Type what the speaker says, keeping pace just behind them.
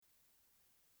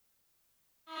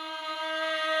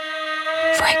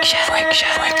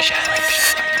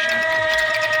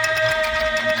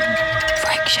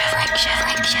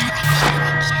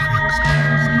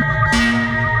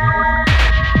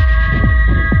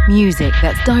Music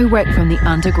that's direct from the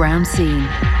underground scene.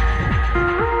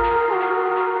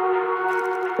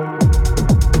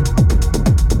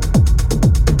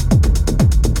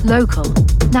 Local,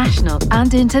 national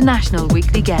and international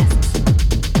weekly guests.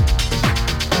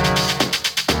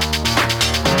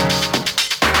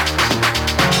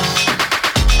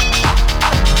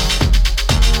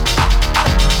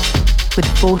 With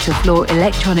floor-to-floor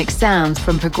electronic sounds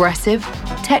from progressive,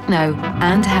 techno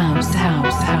and house.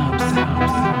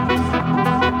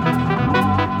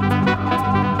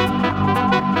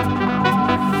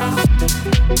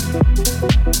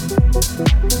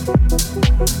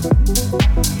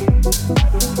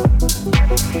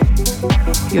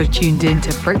 You're tuned in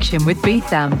to Friction with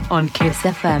B-tham on Kiss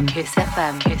FM. Kiss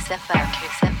FM. Kiss FM.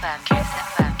 Kiss FM. Kiss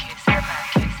FM. Kiss FM.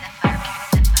 Kiss FM.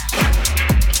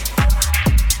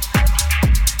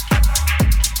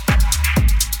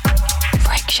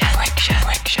 Friction.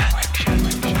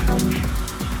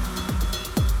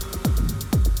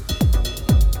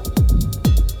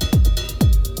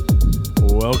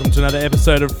 Welcome to another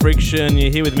episode of Friction.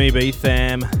 You're here with me,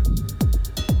 B-tham.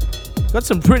 Got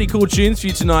some pretty cool tunes for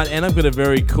you tonight, and I've got a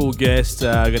very cool guest.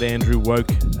 I've got Andrew Wowk.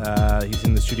 He's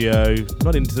in the studio,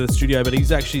 not into the studio, but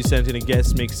he's actually sent in a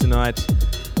guest mix tonight.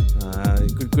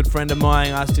 Good friend of mine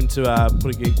asked him to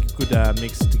put a good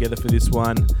mix together for this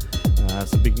one.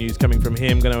 Some big news coming from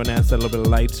him. Going to announce that a little bit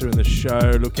later in the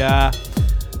show. Look,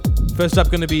 first up,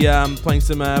 going to be playing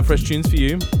some fresh tunes for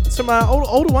you. Some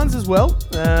older ones as well.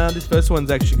 This first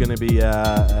one's actually going to be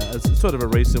sort of a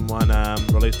recent one,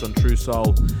 released on True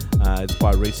Soul. It's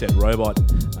by Reset Robot.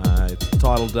 It's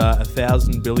titled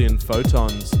 1,000 Billion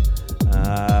Photons.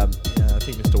 I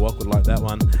think Mr. Wowk would like that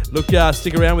one. Look,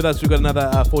 stick around with us. We've got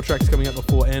another 4 tracks coming up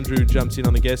before Andrew jumps in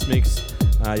on the guest mix.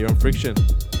 You're on Friction.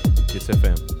 Kiss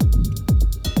FM.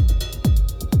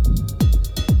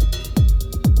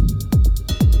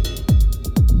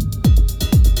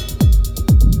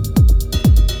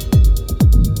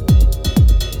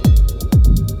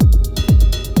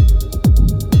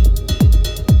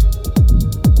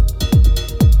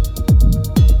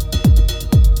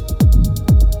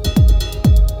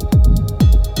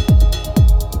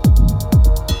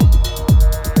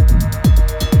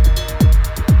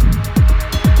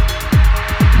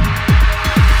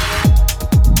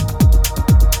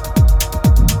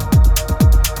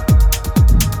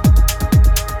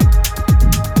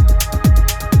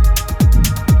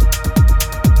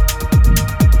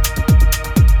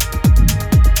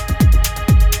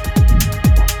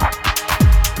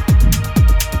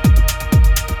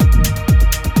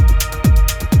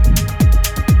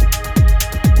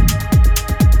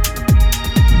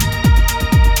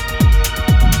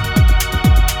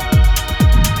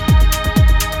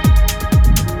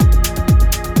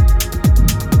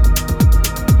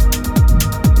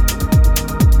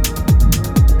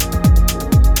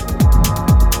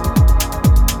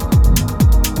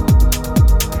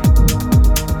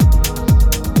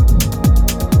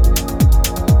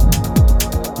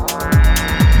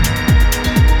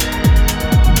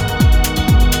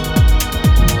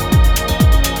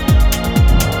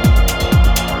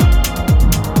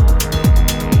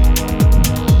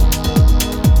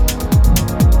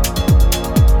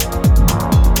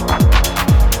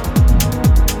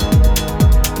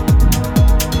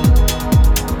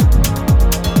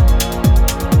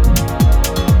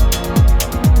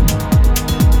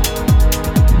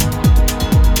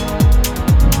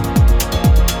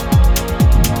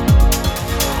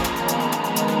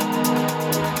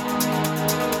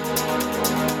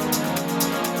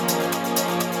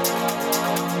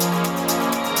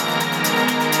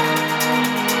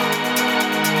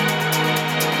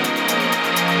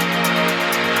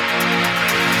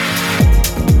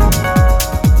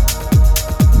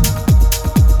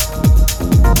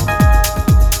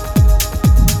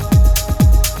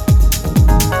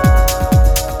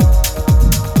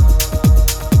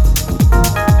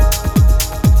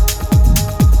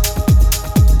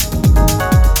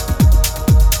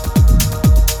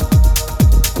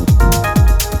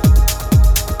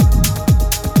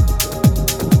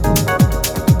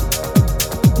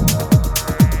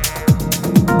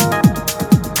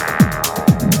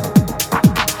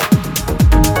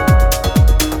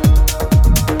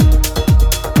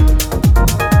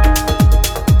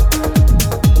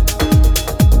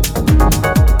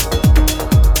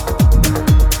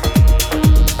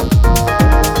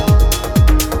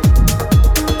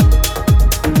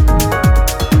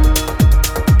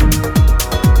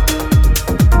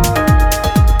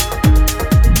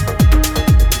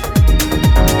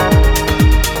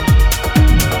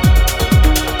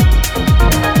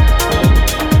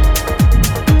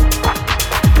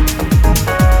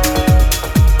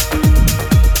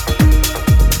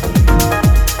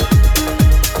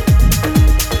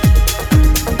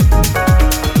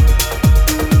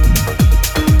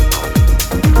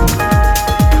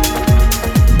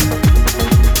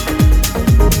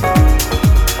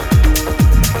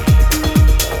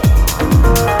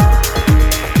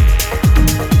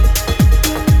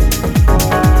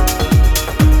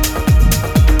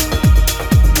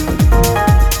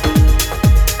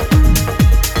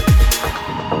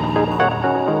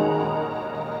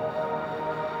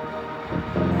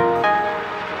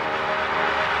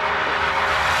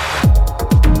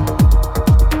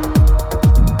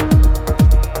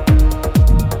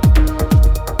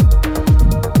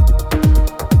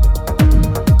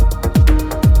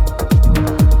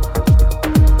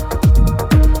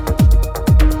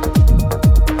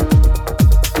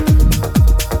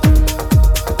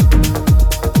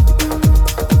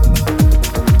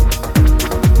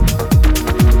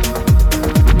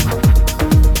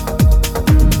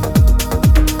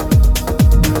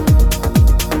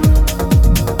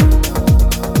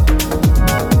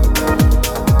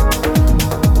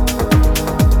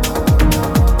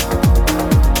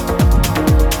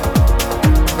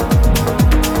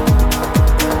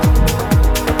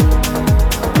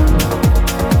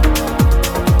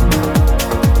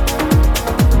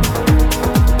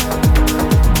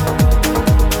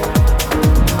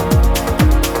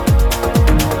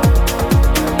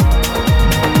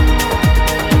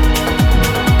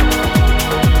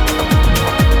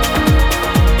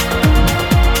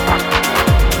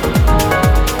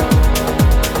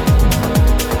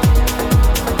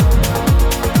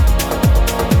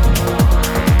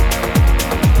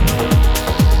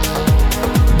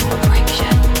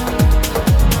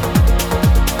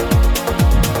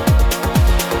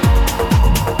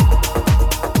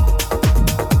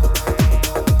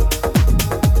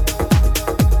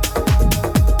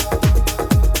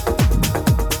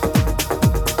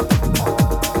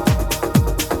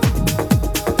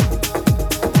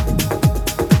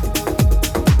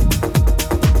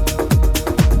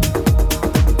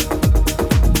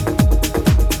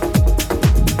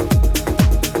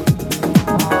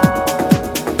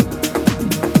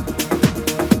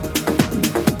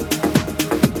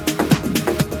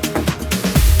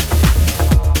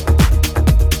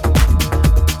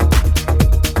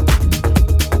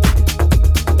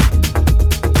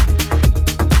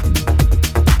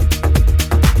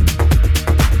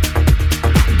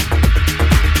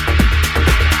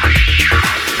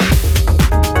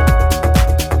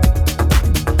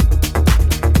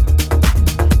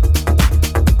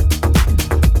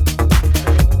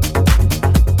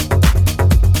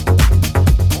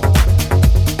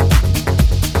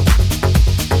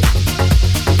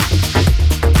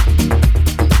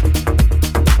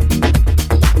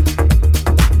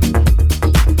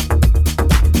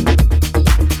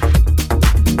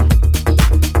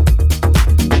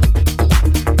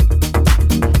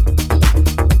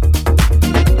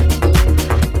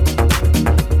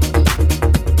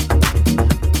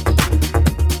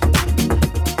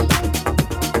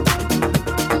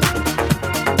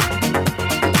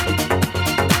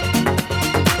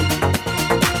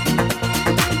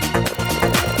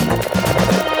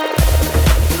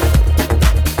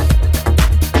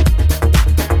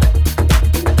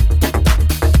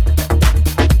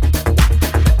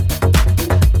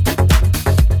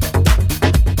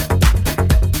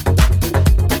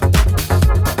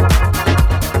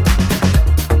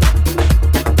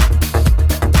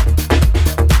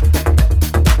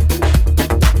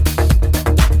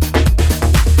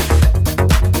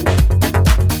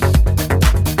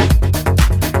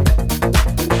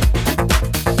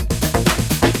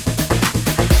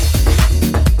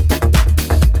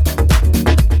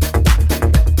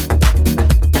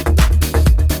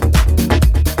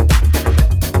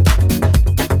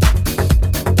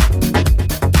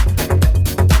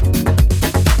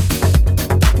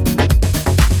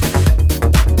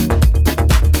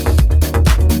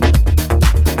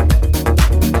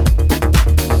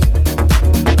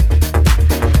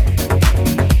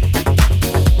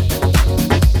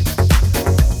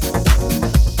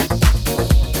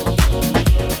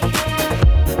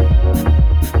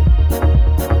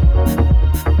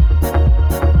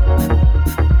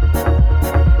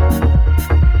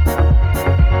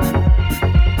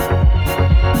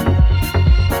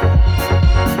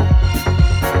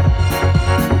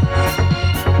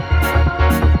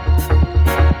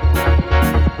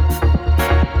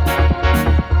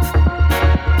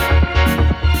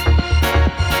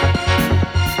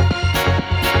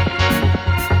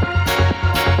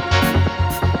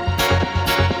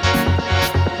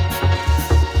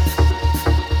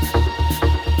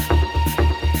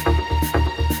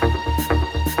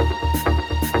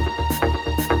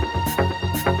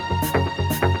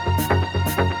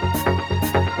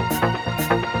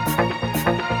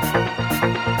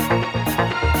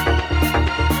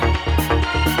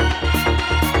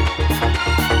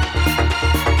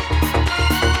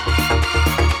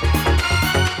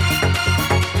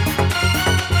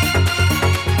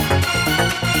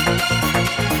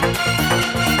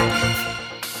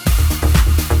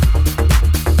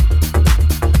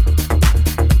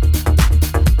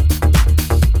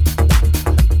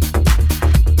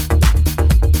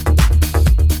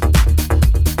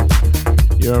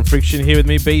 Friction here with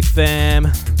me, B-tham.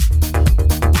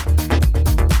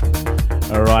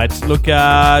 Alright, look,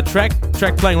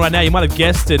 track playing right now, you might have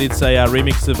guessed it, it's a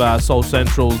remix of Soul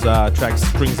Central's track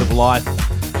Strings of Life.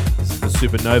 This is the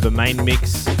Supernova main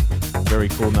mix. Very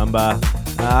cool number.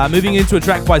 Moving into a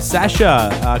track by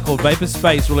Sasha called Vapor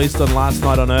Space, released on Last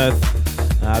Night on Earth.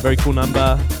 Very cool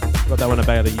number. Got that one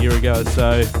about a year ago or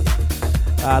so.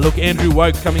 Look, Andrew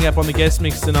Wowk coming up on the guest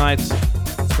mix tonight.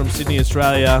 It's from Sydney,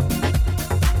 Australia.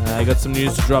 Got some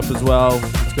news to drop as well.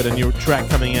 It's got a new track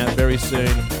coming out very soon.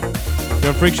 You're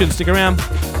on Friction, stick around.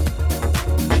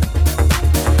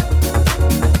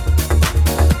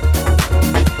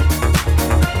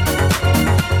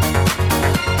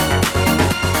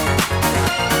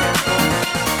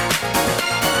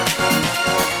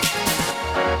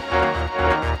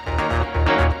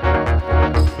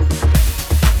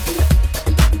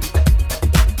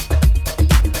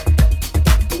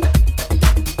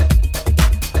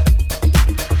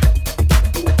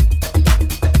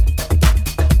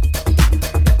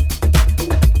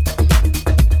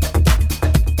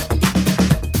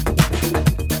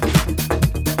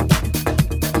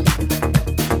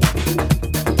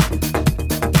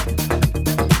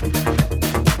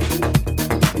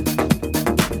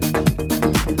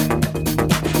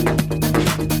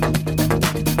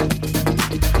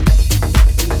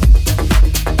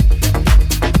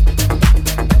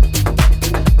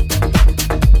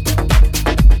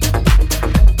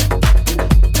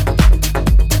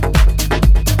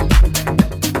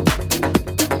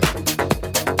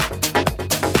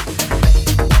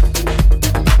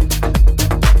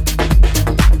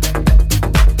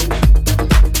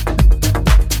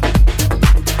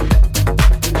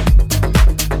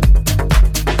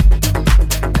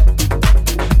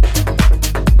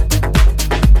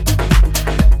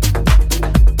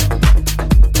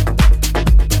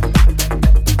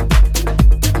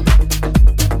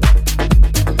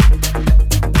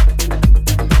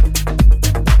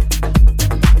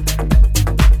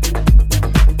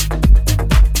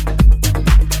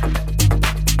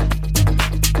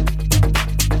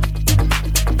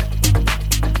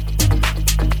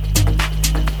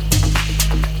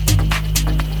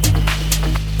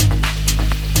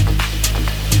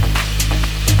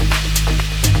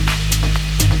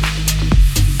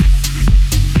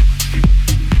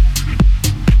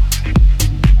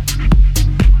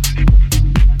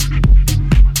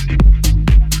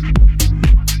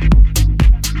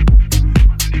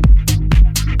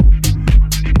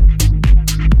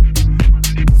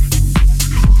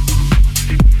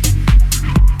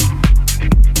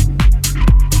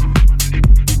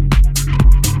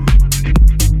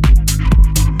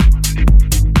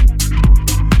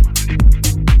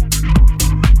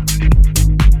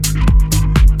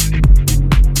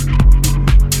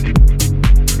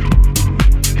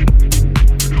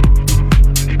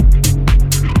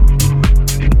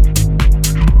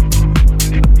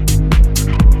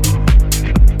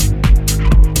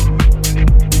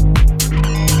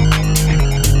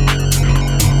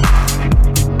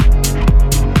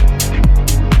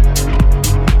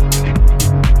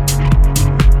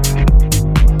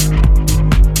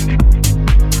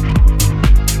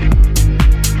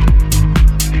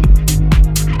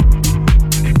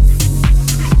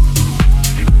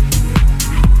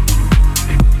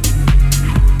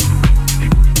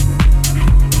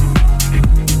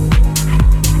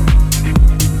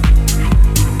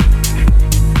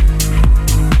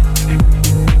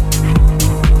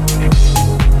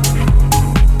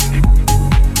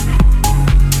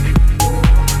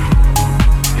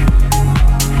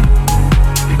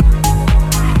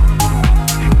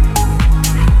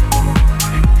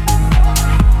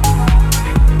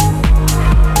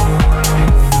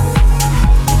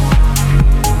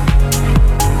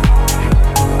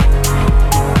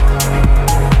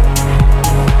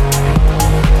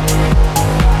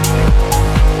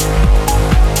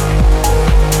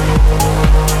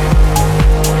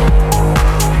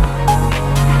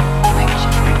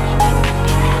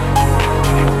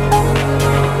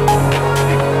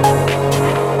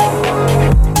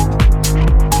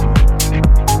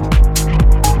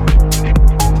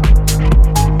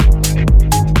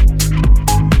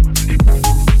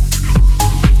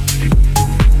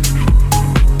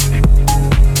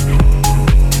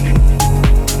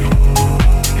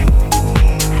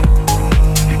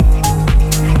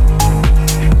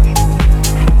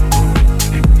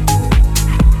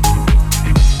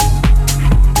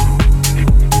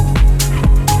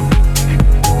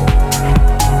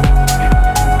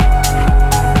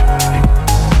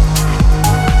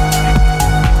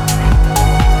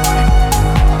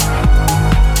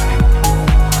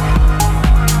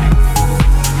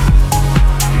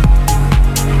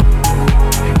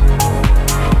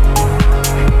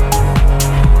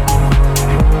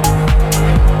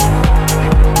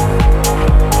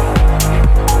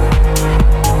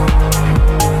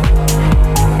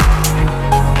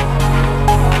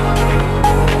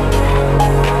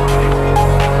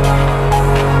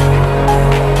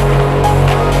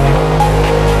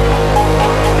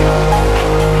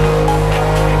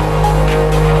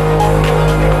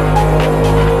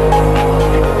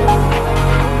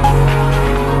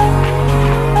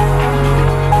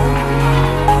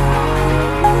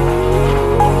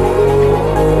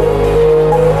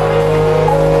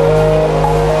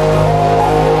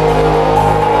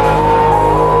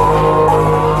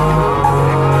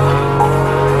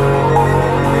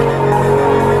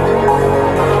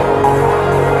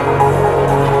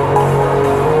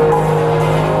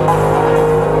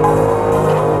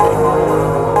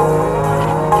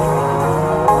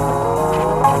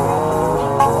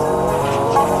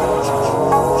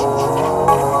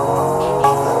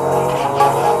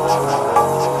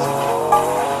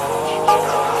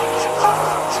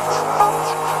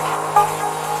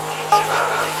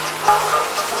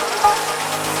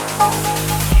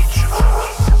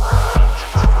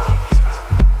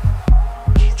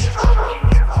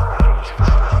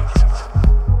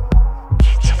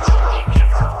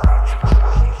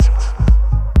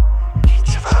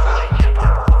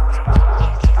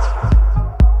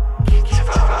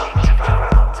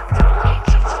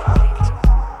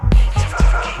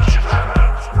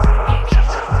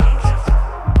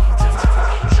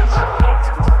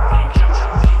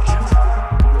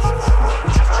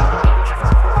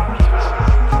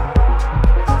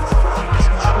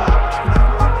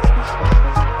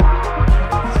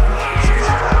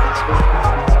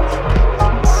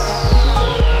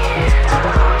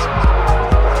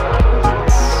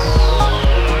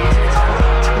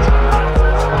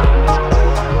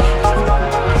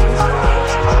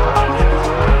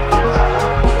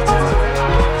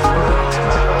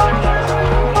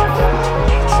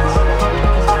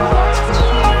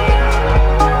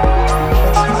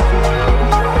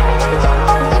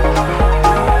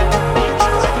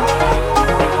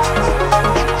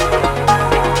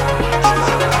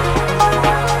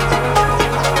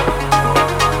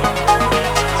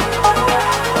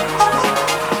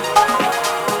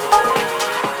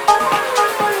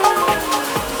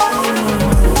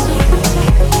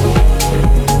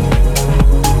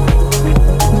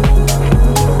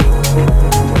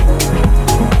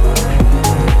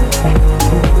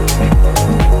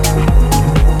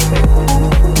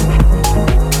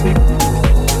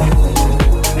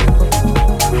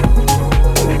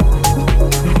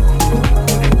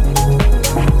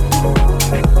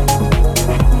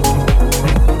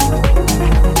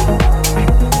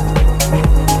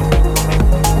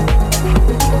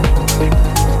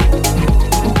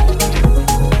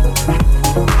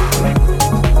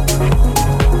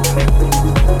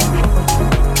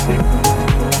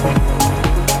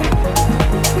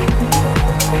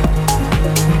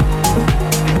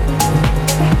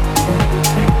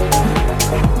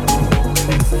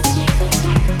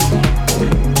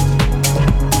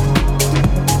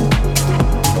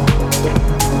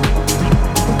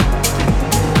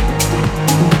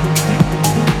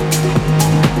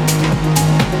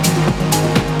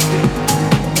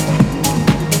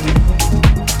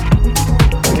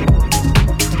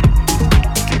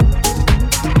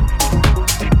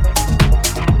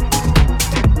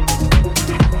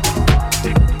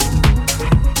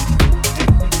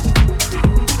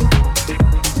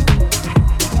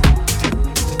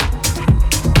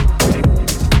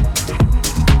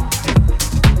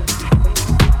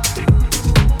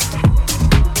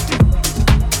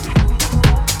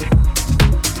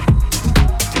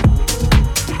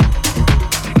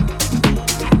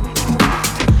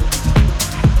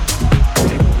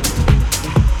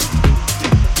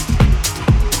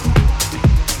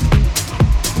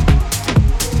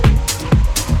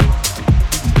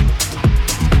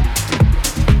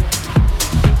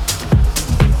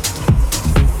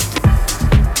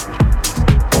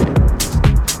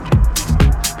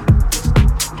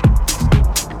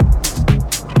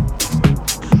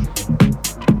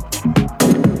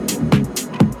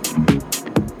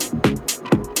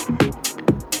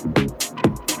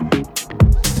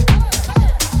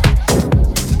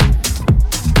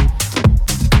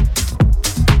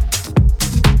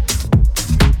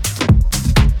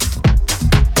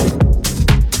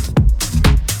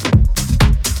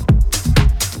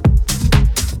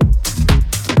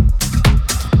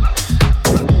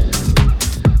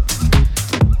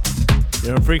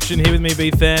 Friction, here with me,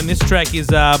 B-tham. This track is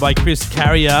by Chris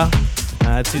Carrier.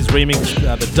 It's his remix,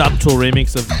 the Dub Tour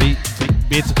remix of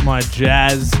Bit My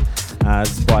Jazz.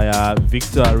 It's by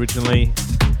Victor originally.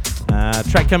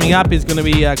 Track coming up is going to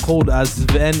be called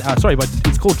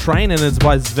it's called Train, and it's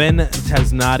by Sven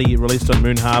Tasnadi, released on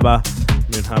Moon Harbour.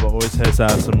 Moon Harbour always has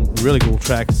some really cool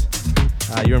tracks.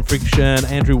 You're in Friction.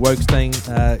 Andrew Wowk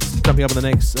jumping up on the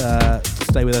next.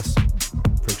 Stay with us.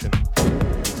 Friction.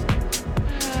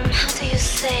 How do you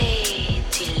say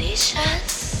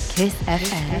delicious? Kiss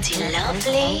FM.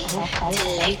 Lovely,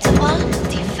 delectable,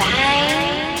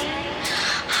 divine.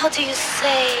 How do you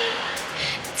say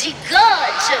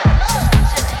gorgeous?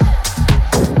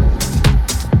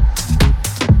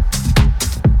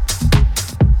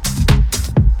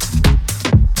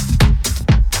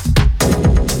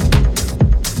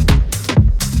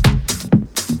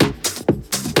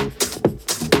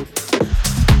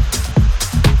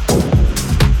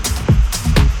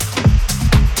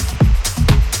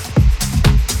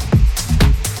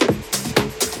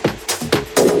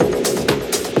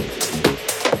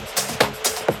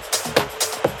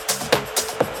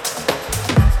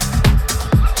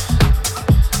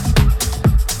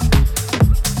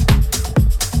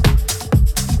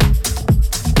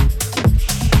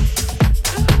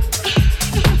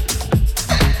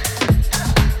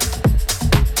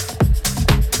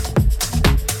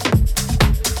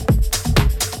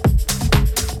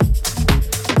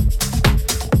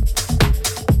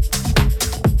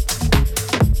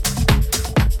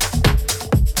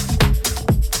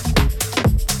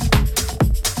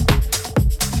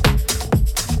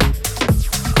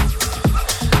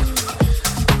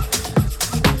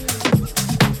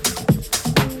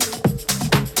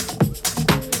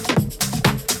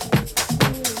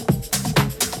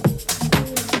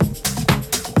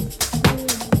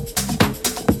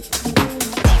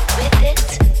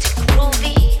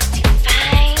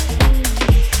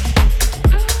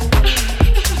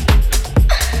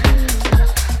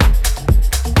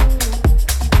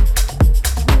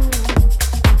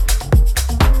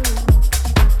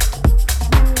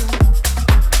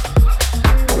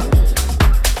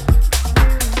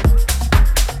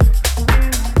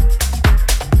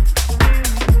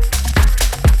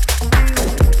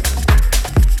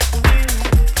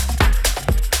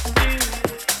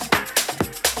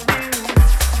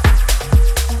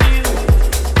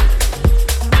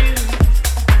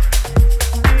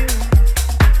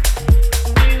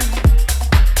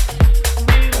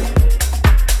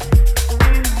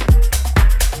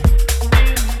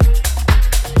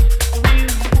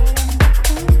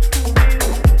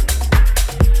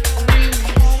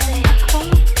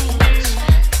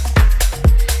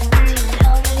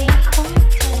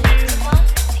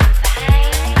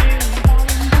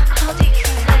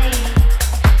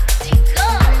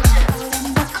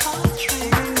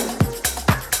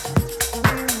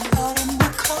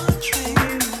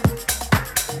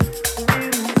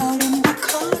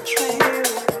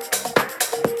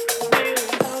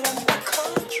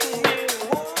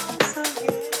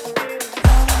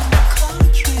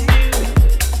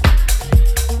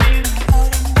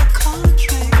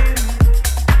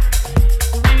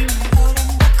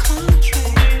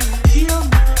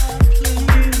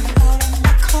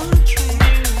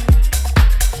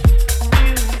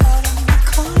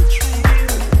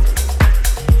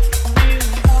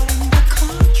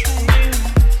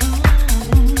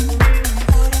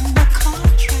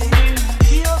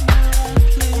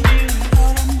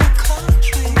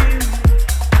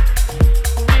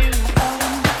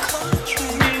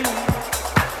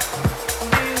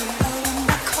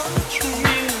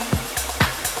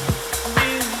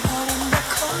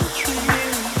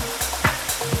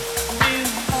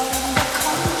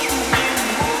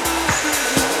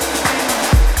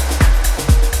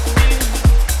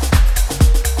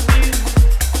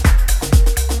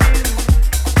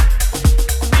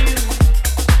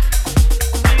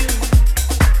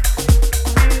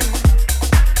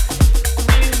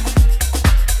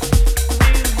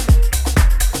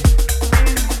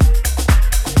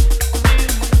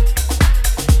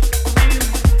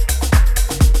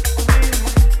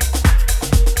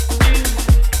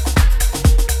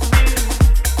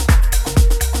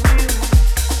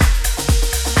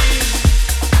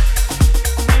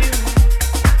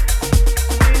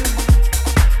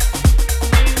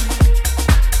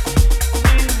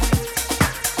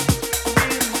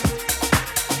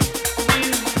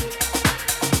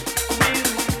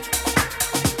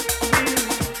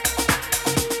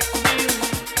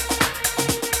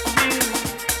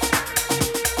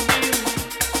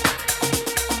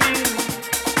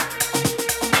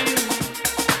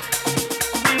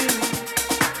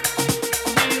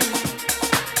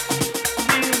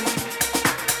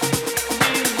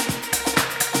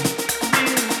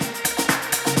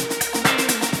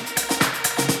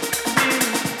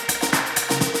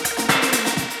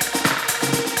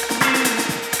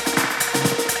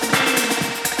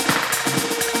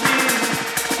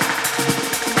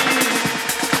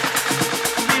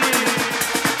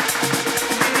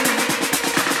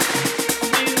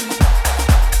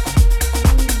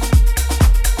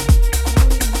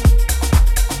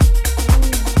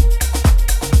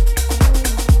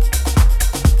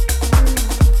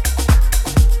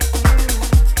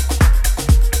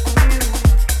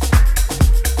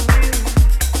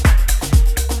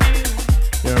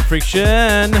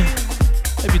 Friction.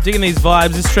 Hope you're digging these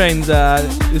vibes.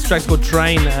 This track's called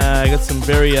Train. Got some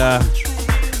very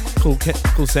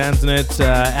cool sounds in it.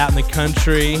 Out in the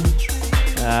country.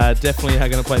 Definitely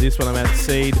going to play this one. I'm at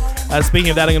Seed. Speaking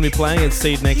of that, I'm going to be playing at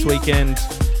Seed next weekend.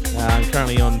 I'm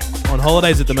currently on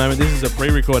holidays at the moment. This is a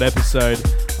pre-record episode.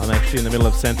 I'm actually in the middle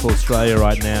of Central Australia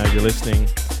right now. If you're listening,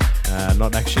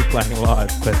 not actually playing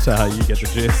live, but you get the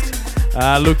gist.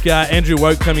 Look, Andrew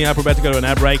Wowk coming up. We're about to go to an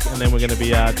ad break, and then we're going to be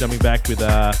jumping back with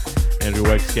Andrew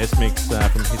Wowk's guest mix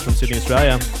from Sydney,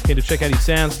 Australia. Keen to check out his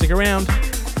sound. Stick around.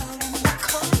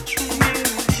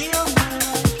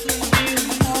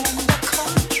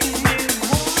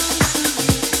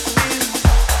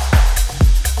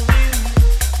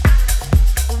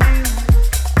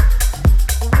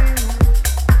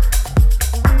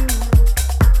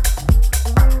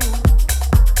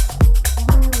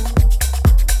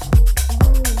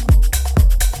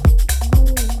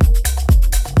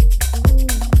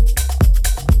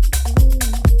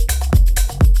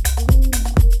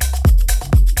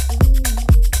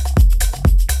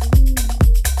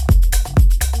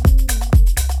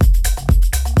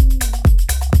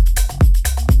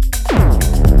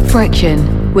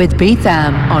 Friction with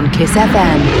B-tham on Kiss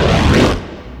FM.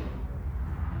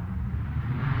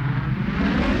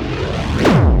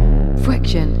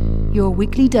 Friction, your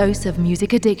weekly dose of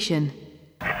music addiction.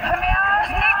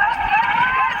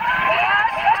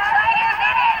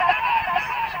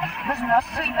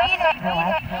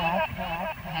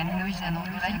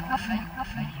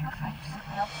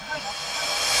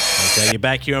 Okay, you're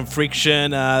back here on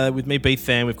Friction with me,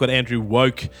 B-tham. We've got Andrew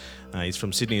Wowk. He's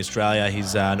from Sydney, Australia.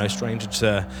 He's no stranger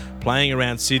to playing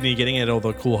around Sydney, getting at all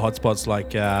the cool hotspots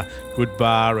like Good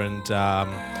Bar and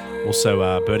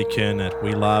also Burdican at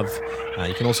We Love.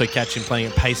 You can also catch him playing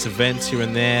at Pace events here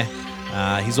and there.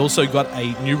 He's also got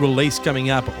a new release coming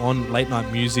up on Late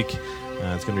Night Music.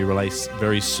 It's going to be released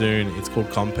very soon. It's called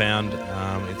Compound.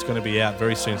 It's going to be out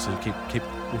very soon, so keep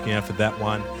looking out for that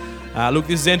one. Look,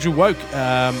 this is Andrew Wowk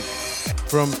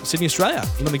from Sydney, Australia.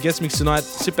 I'm on the guest mix tonight.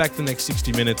 Sit back for the next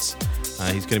 60 minutes.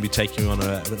 He's going to be taking you on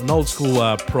an old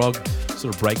school prog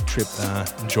sort of break trip.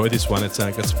 Enjoy this one. It's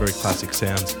got some very classic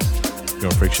sounds. You're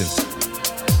on Friction.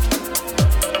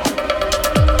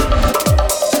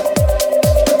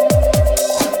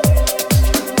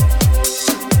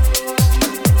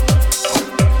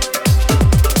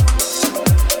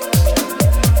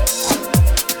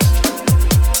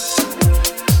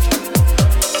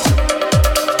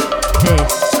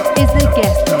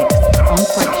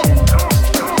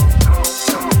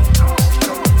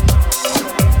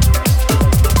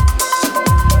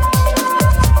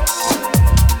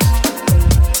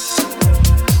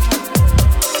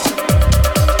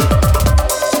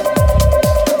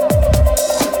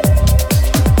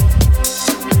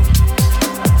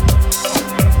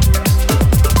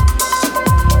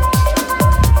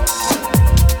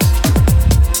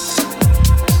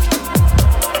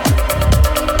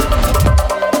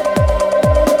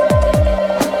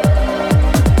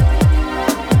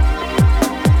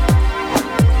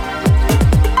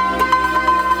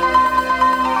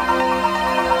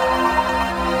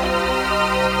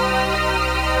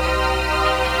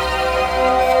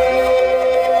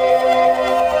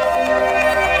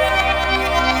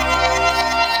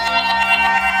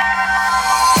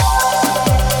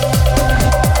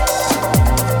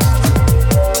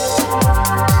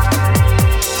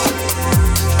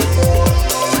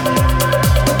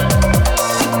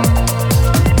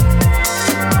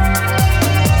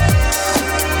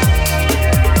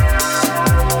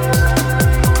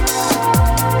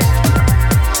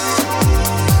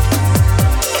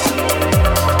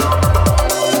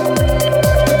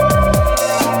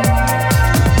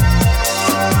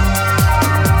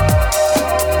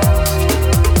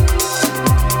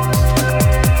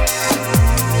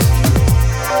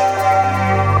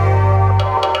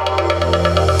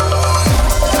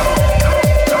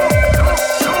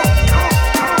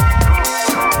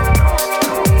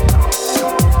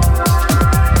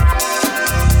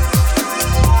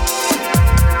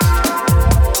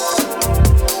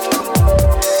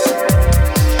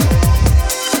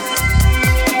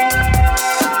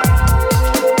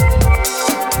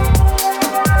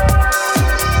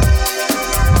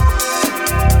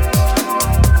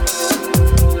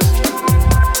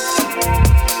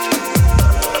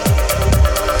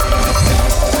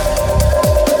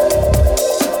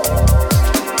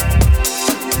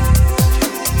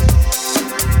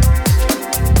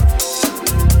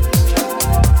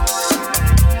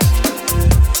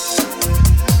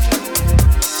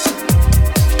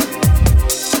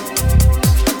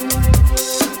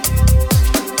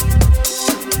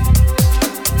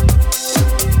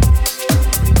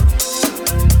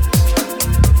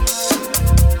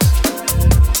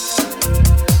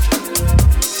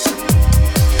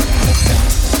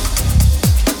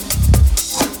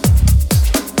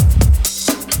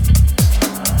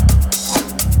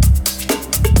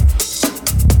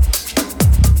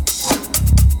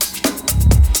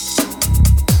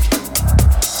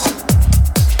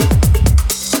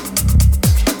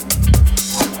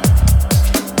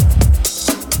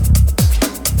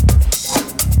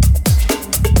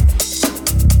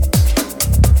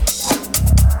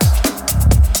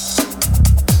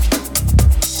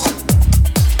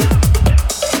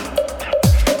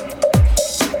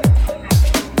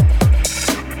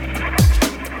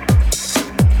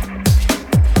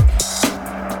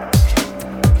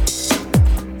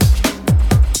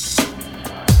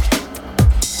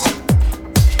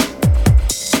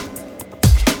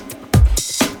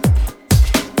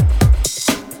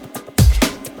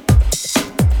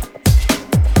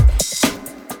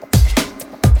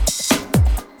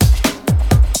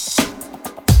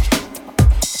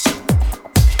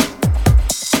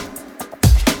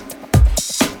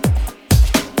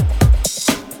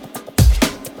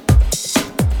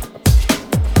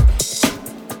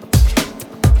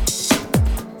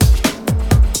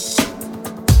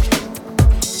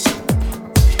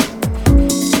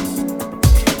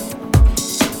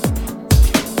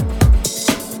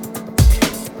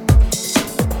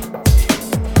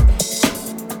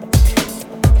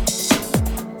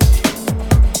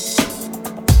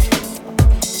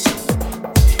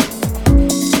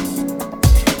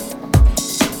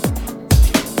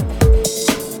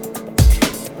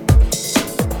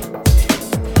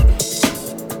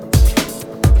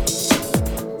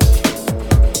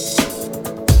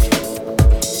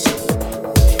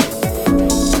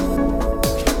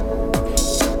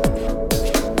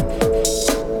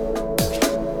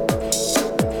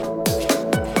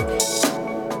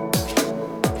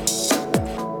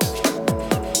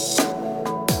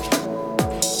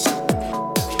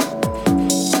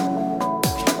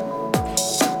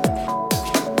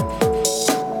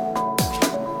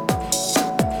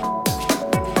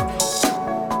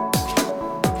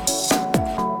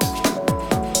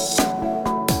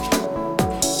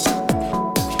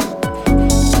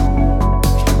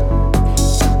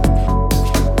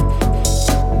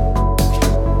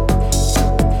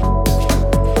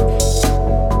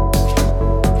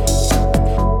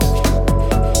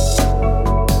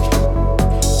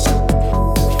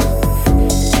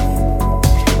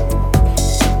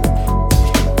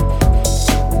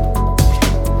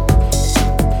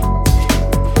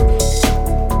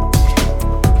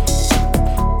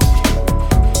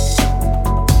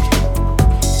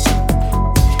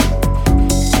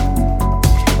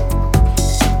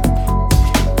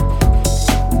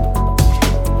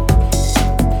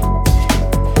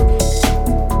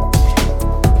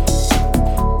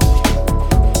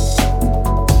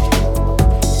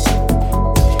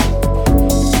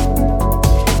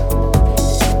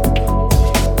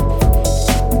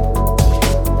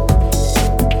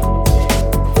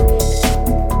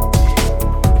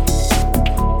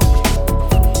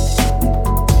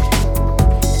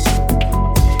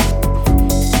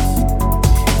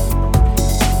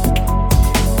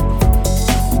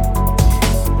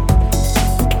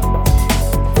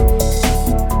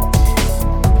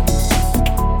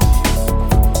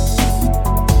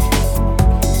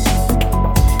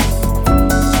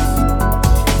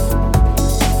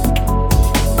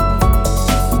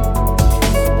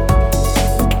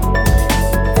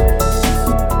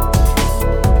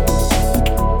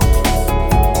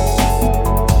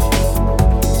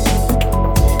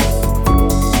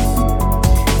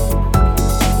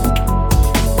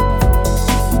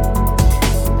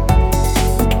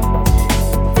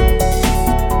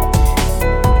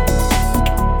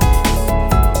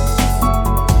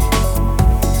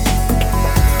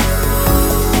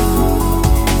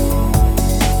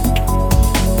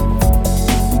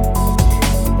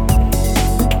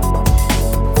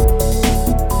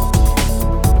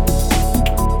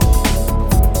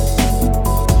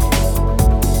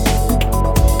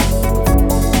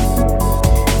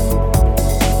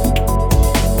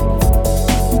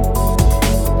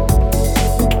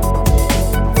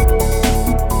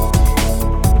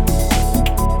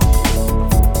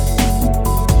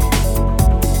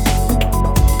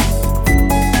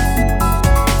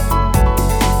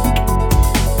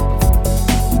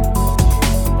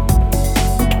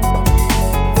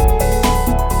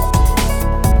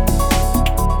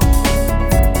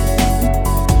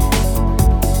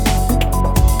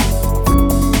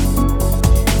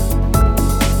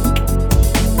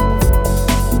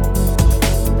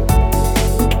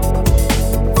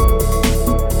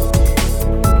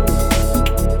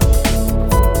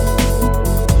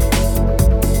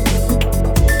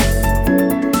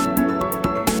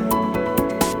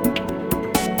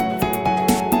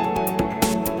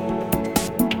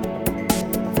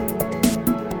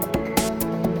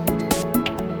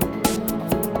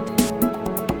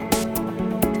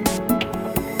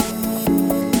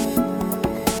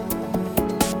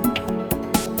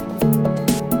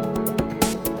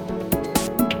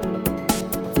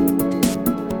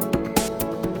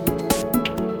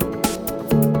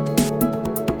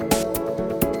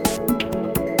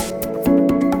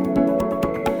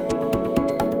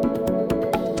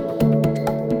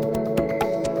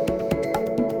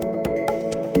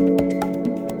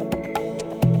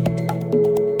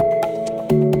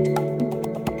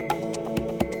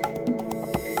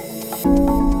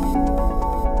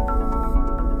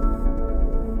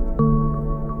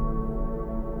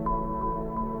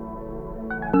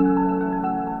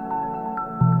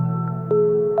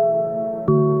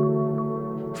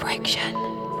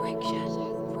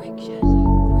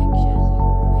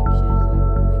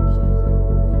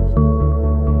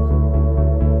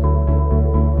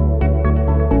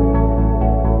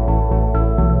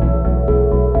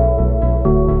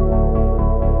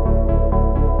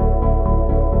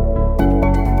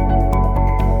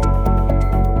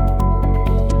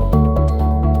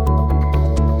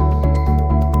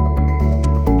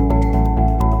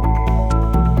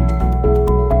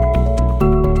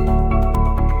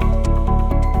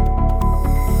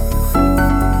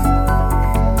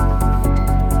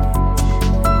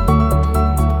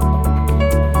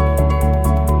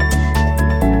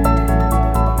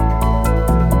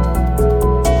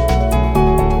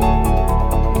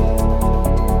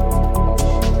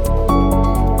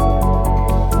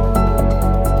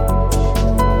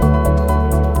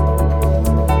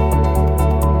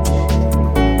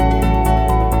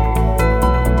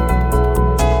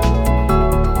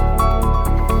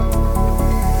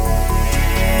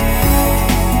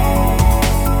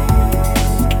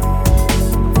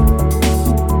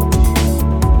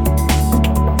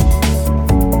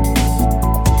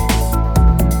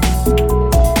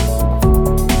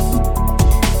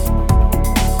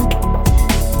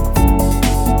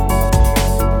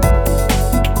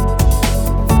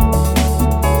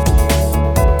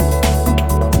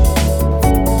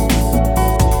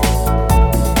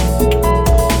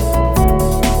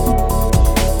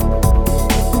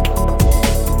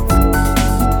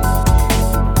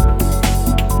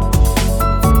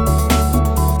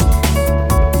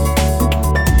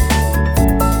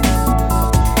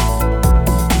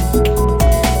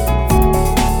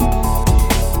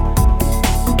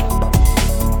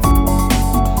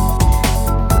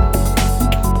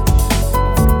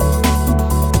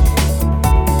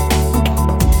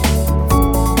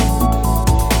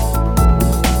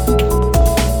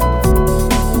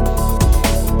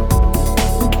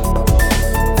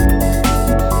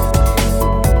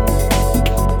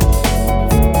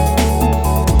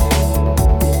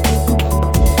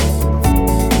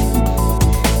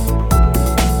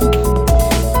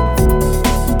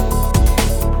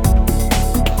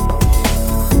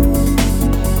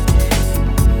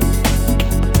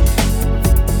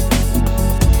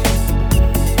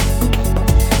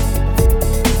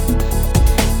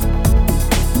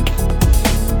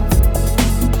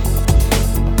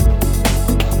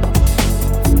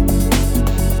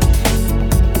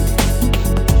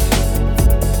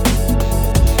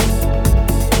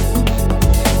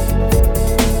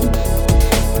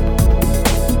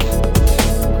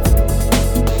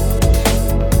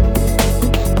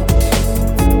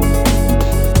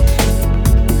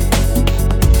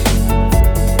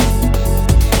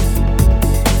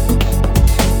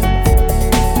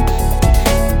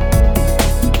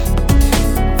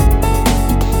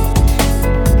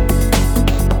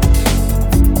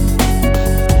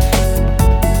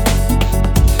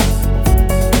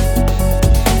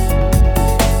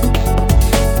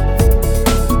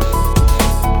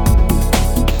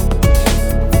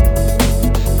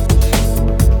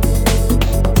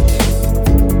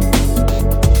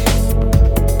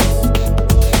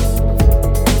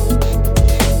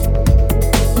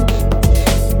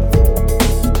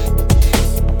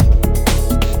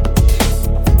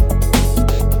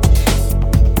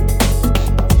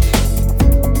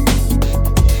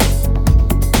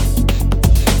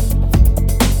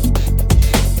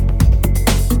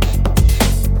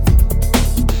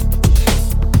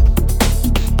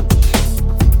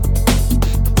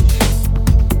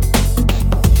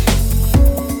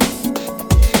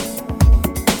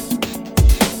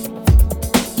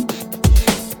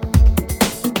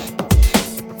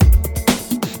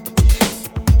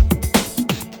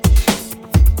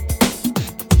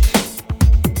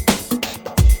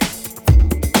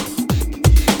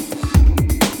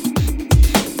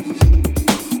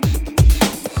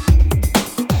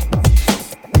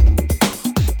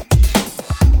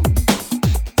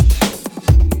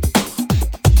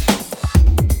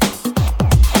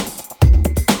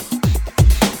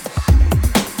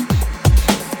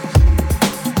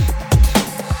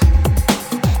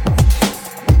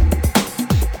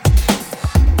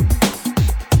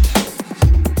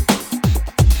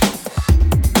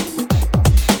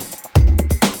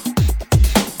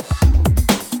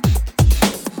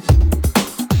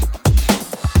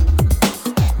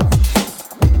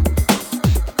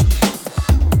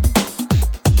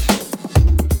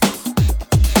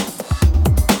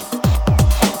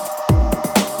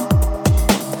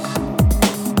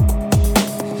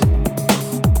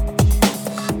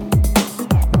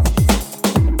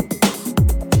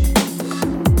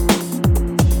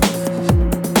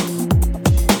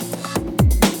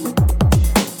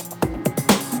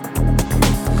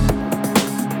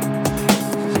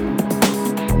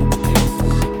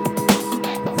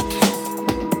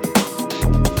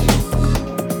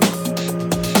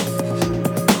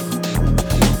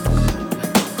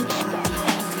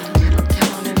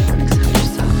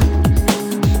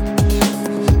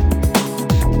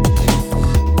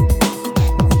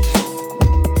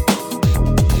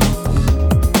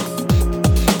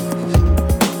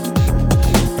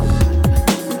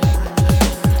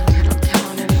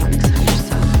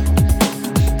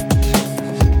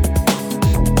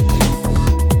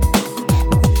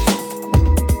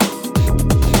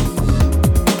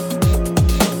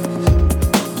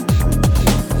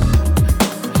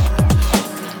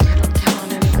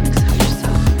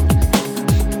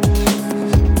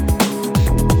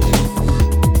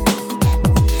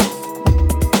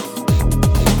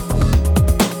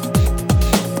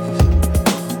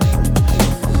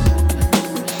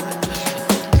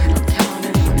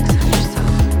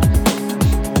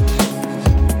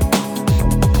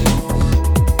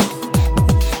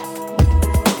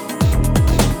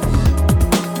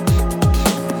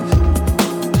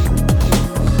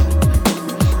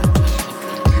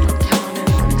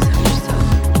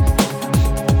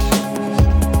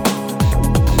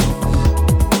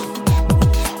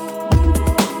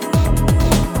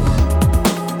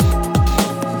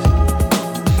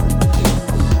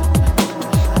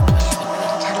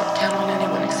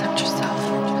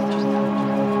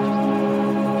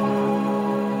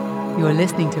 You're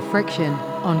listening to Friction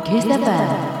on Kiss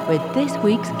FM with this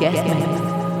week's guest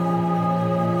mix.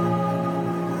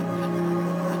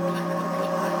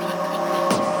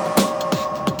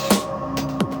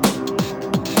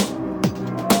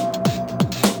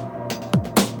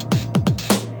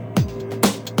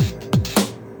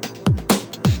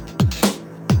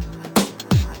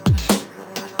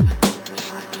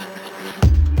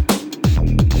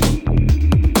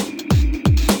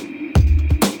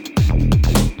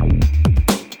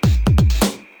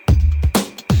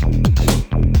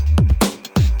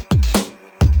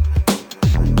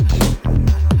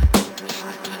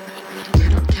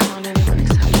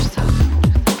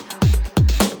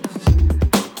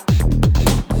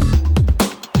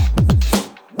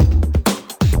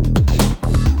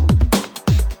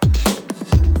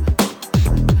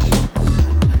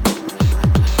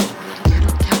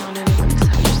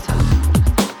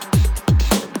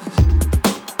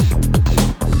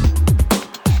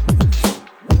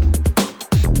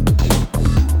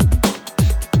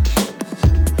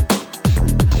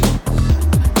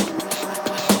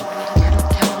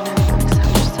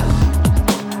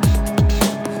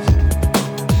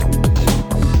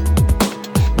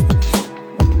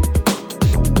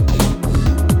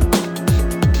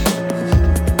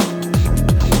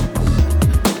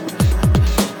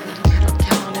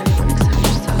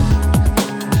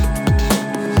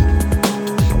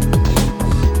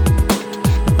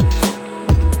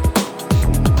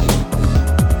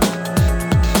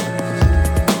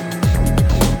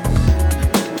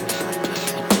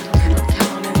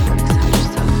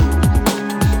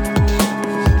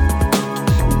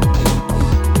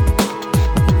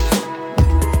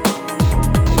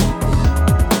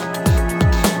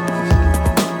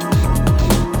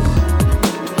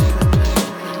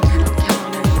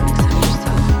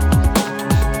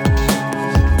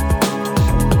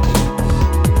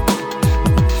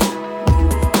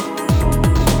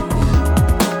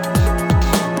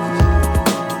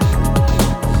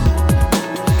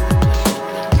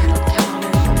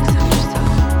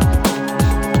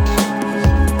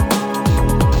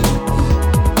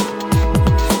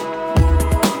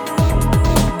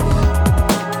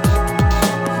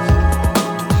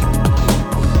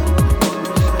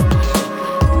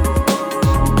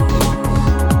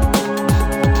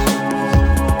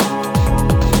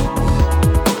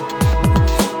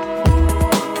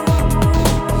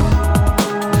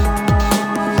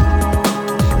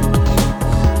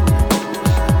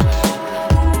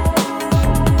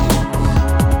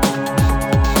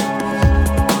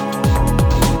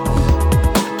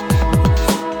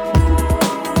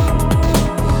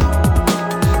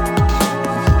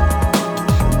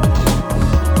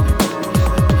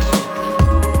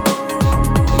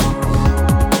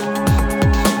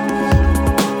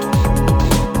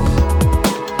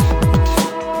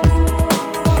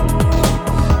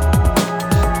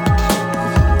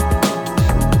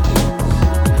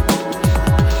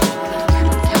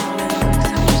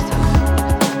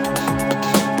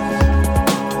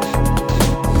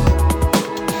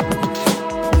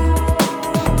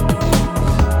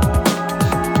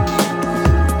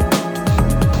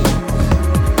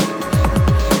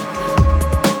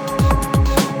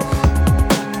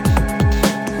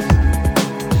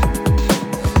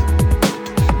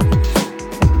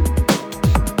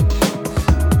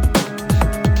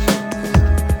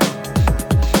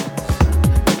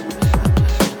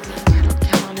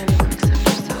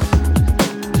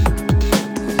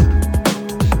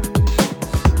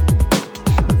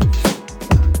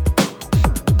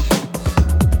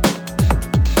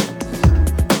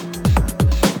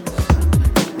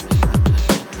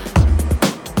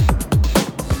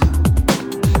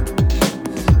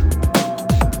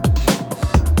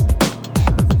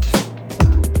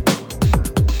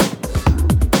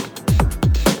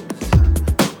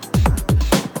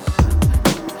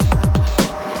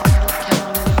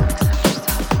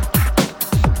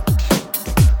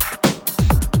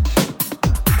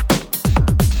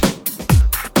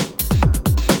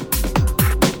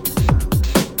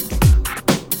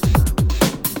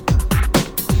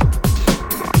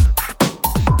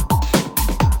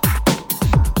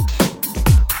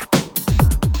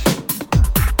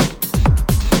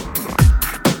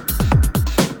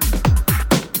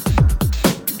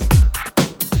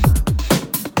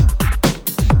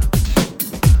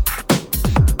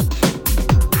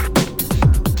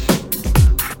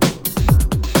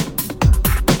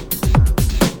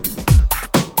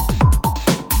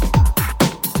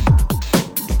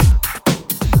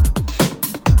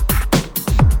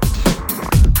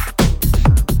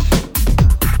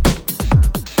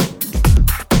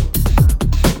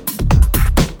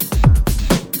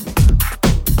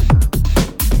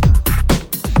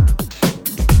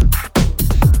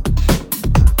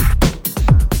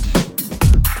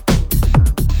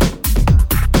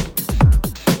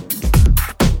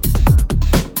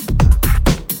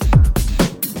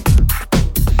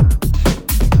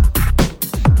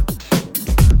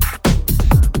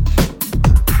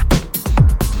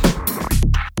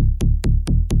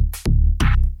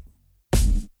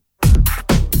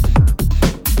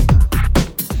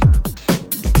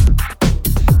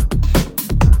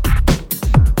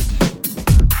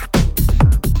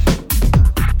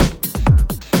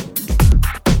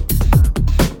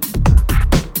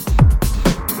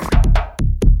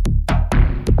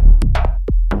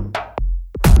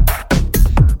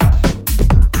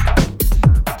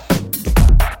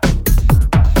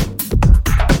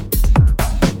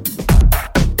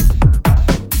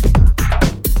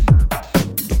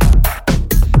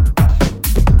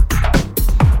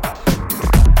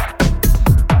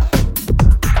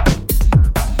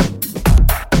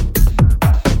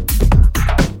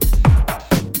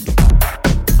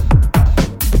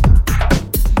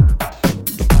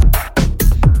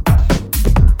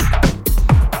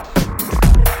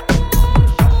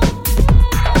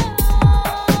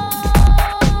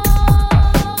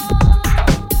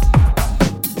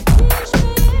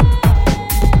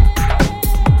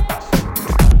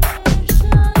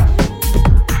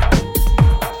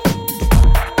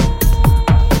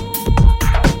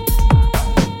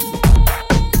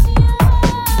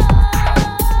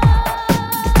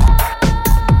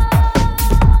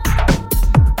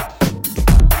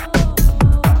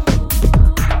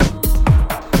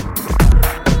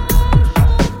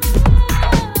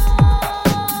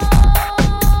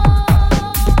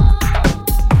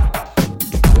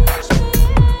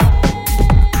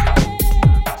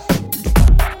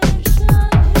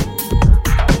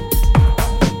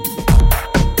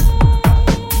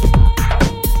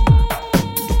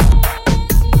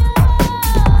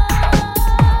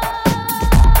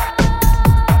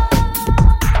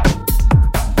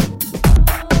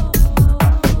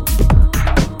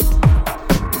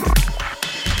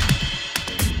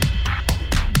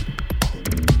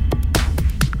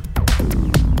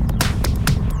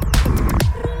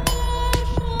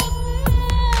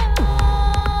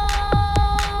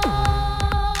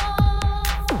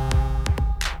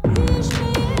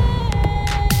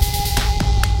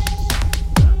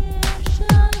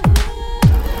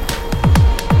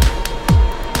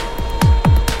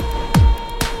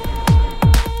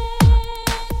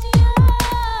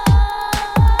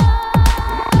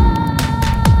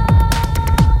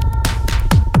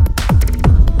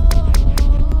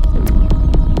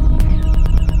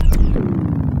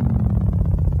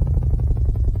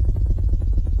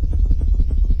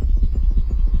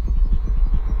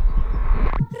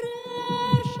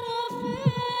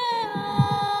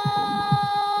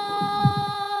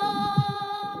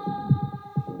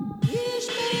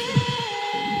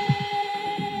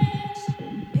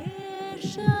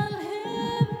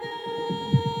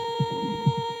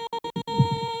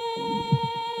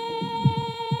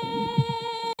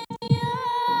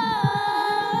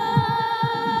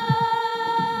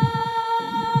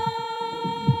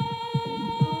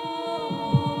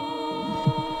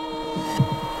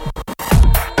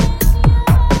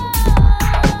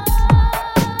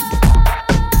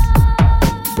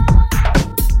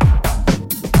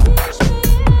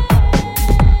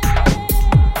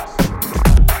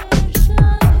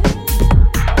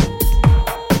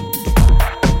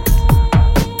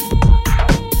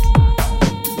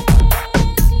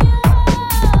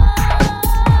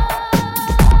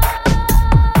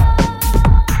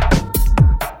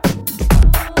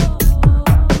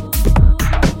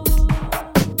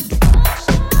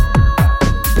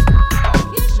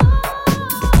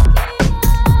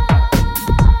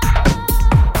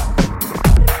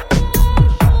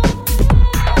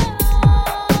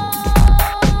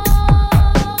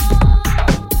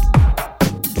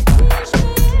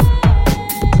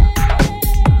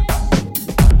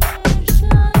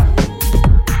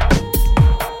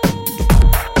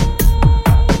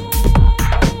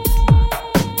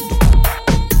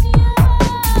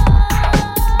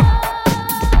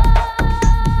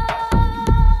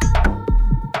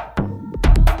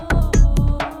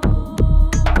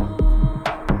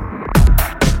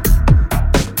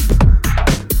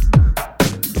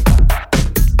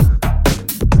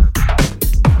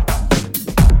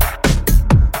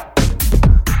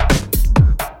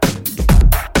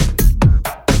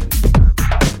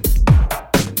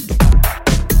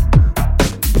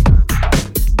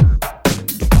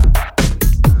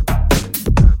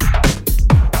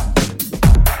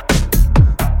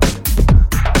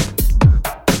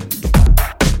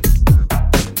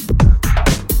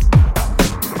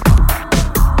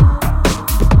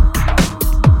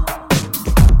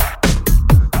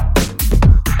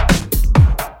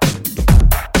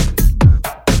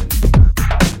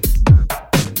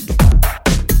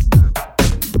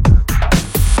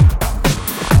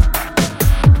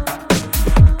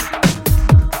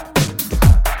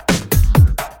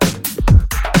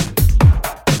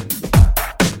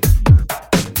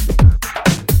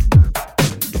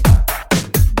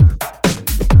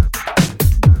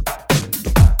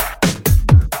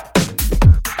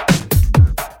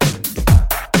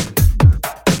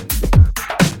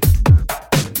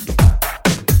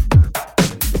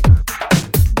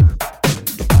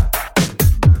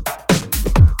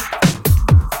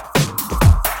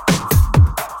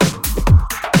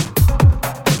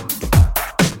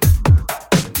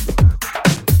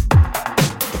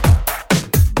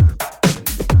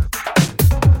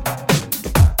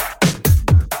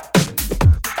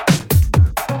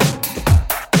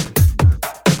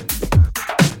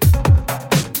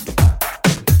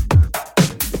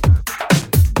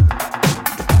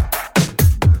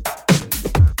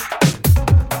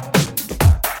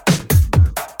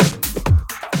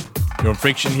 You're on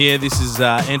Friction here. This is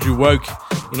Andrew Wowk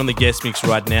in on the guest mix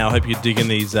right now. Hope you're digging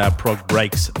these prog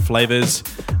breaks flavors.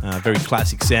 Very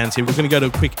classic sounds here. We're going to go to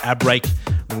a quick ad break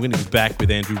and we're going to be back with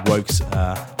Andrew Wowk's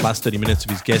last 30 minutes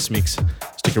of his guest mix.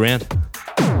 Stick around.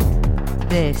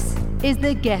 This is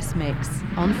the guest mix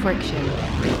on Friction.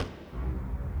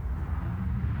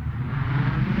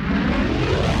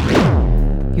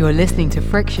 You're listening to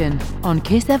Friction on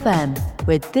Kiss FM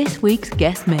with this week's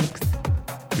guest mix.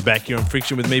 You're back here on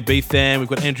Friction with me, B-tham. We've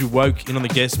got Andrew Wowk in on the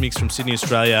guest mix from Sydney,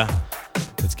 Australia.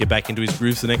 Let's get back into his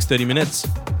groove for the next 30 minutes.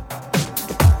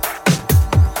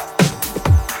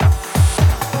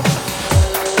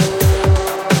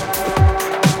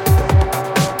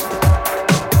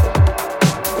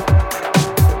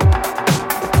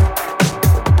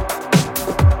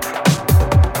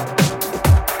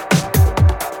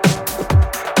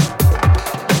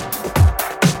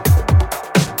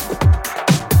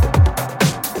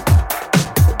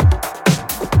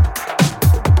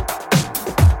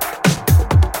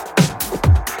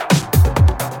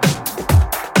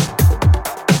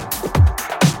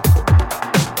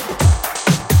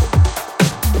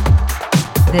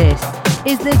 This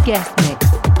is the guest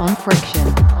mix on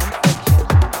Friction.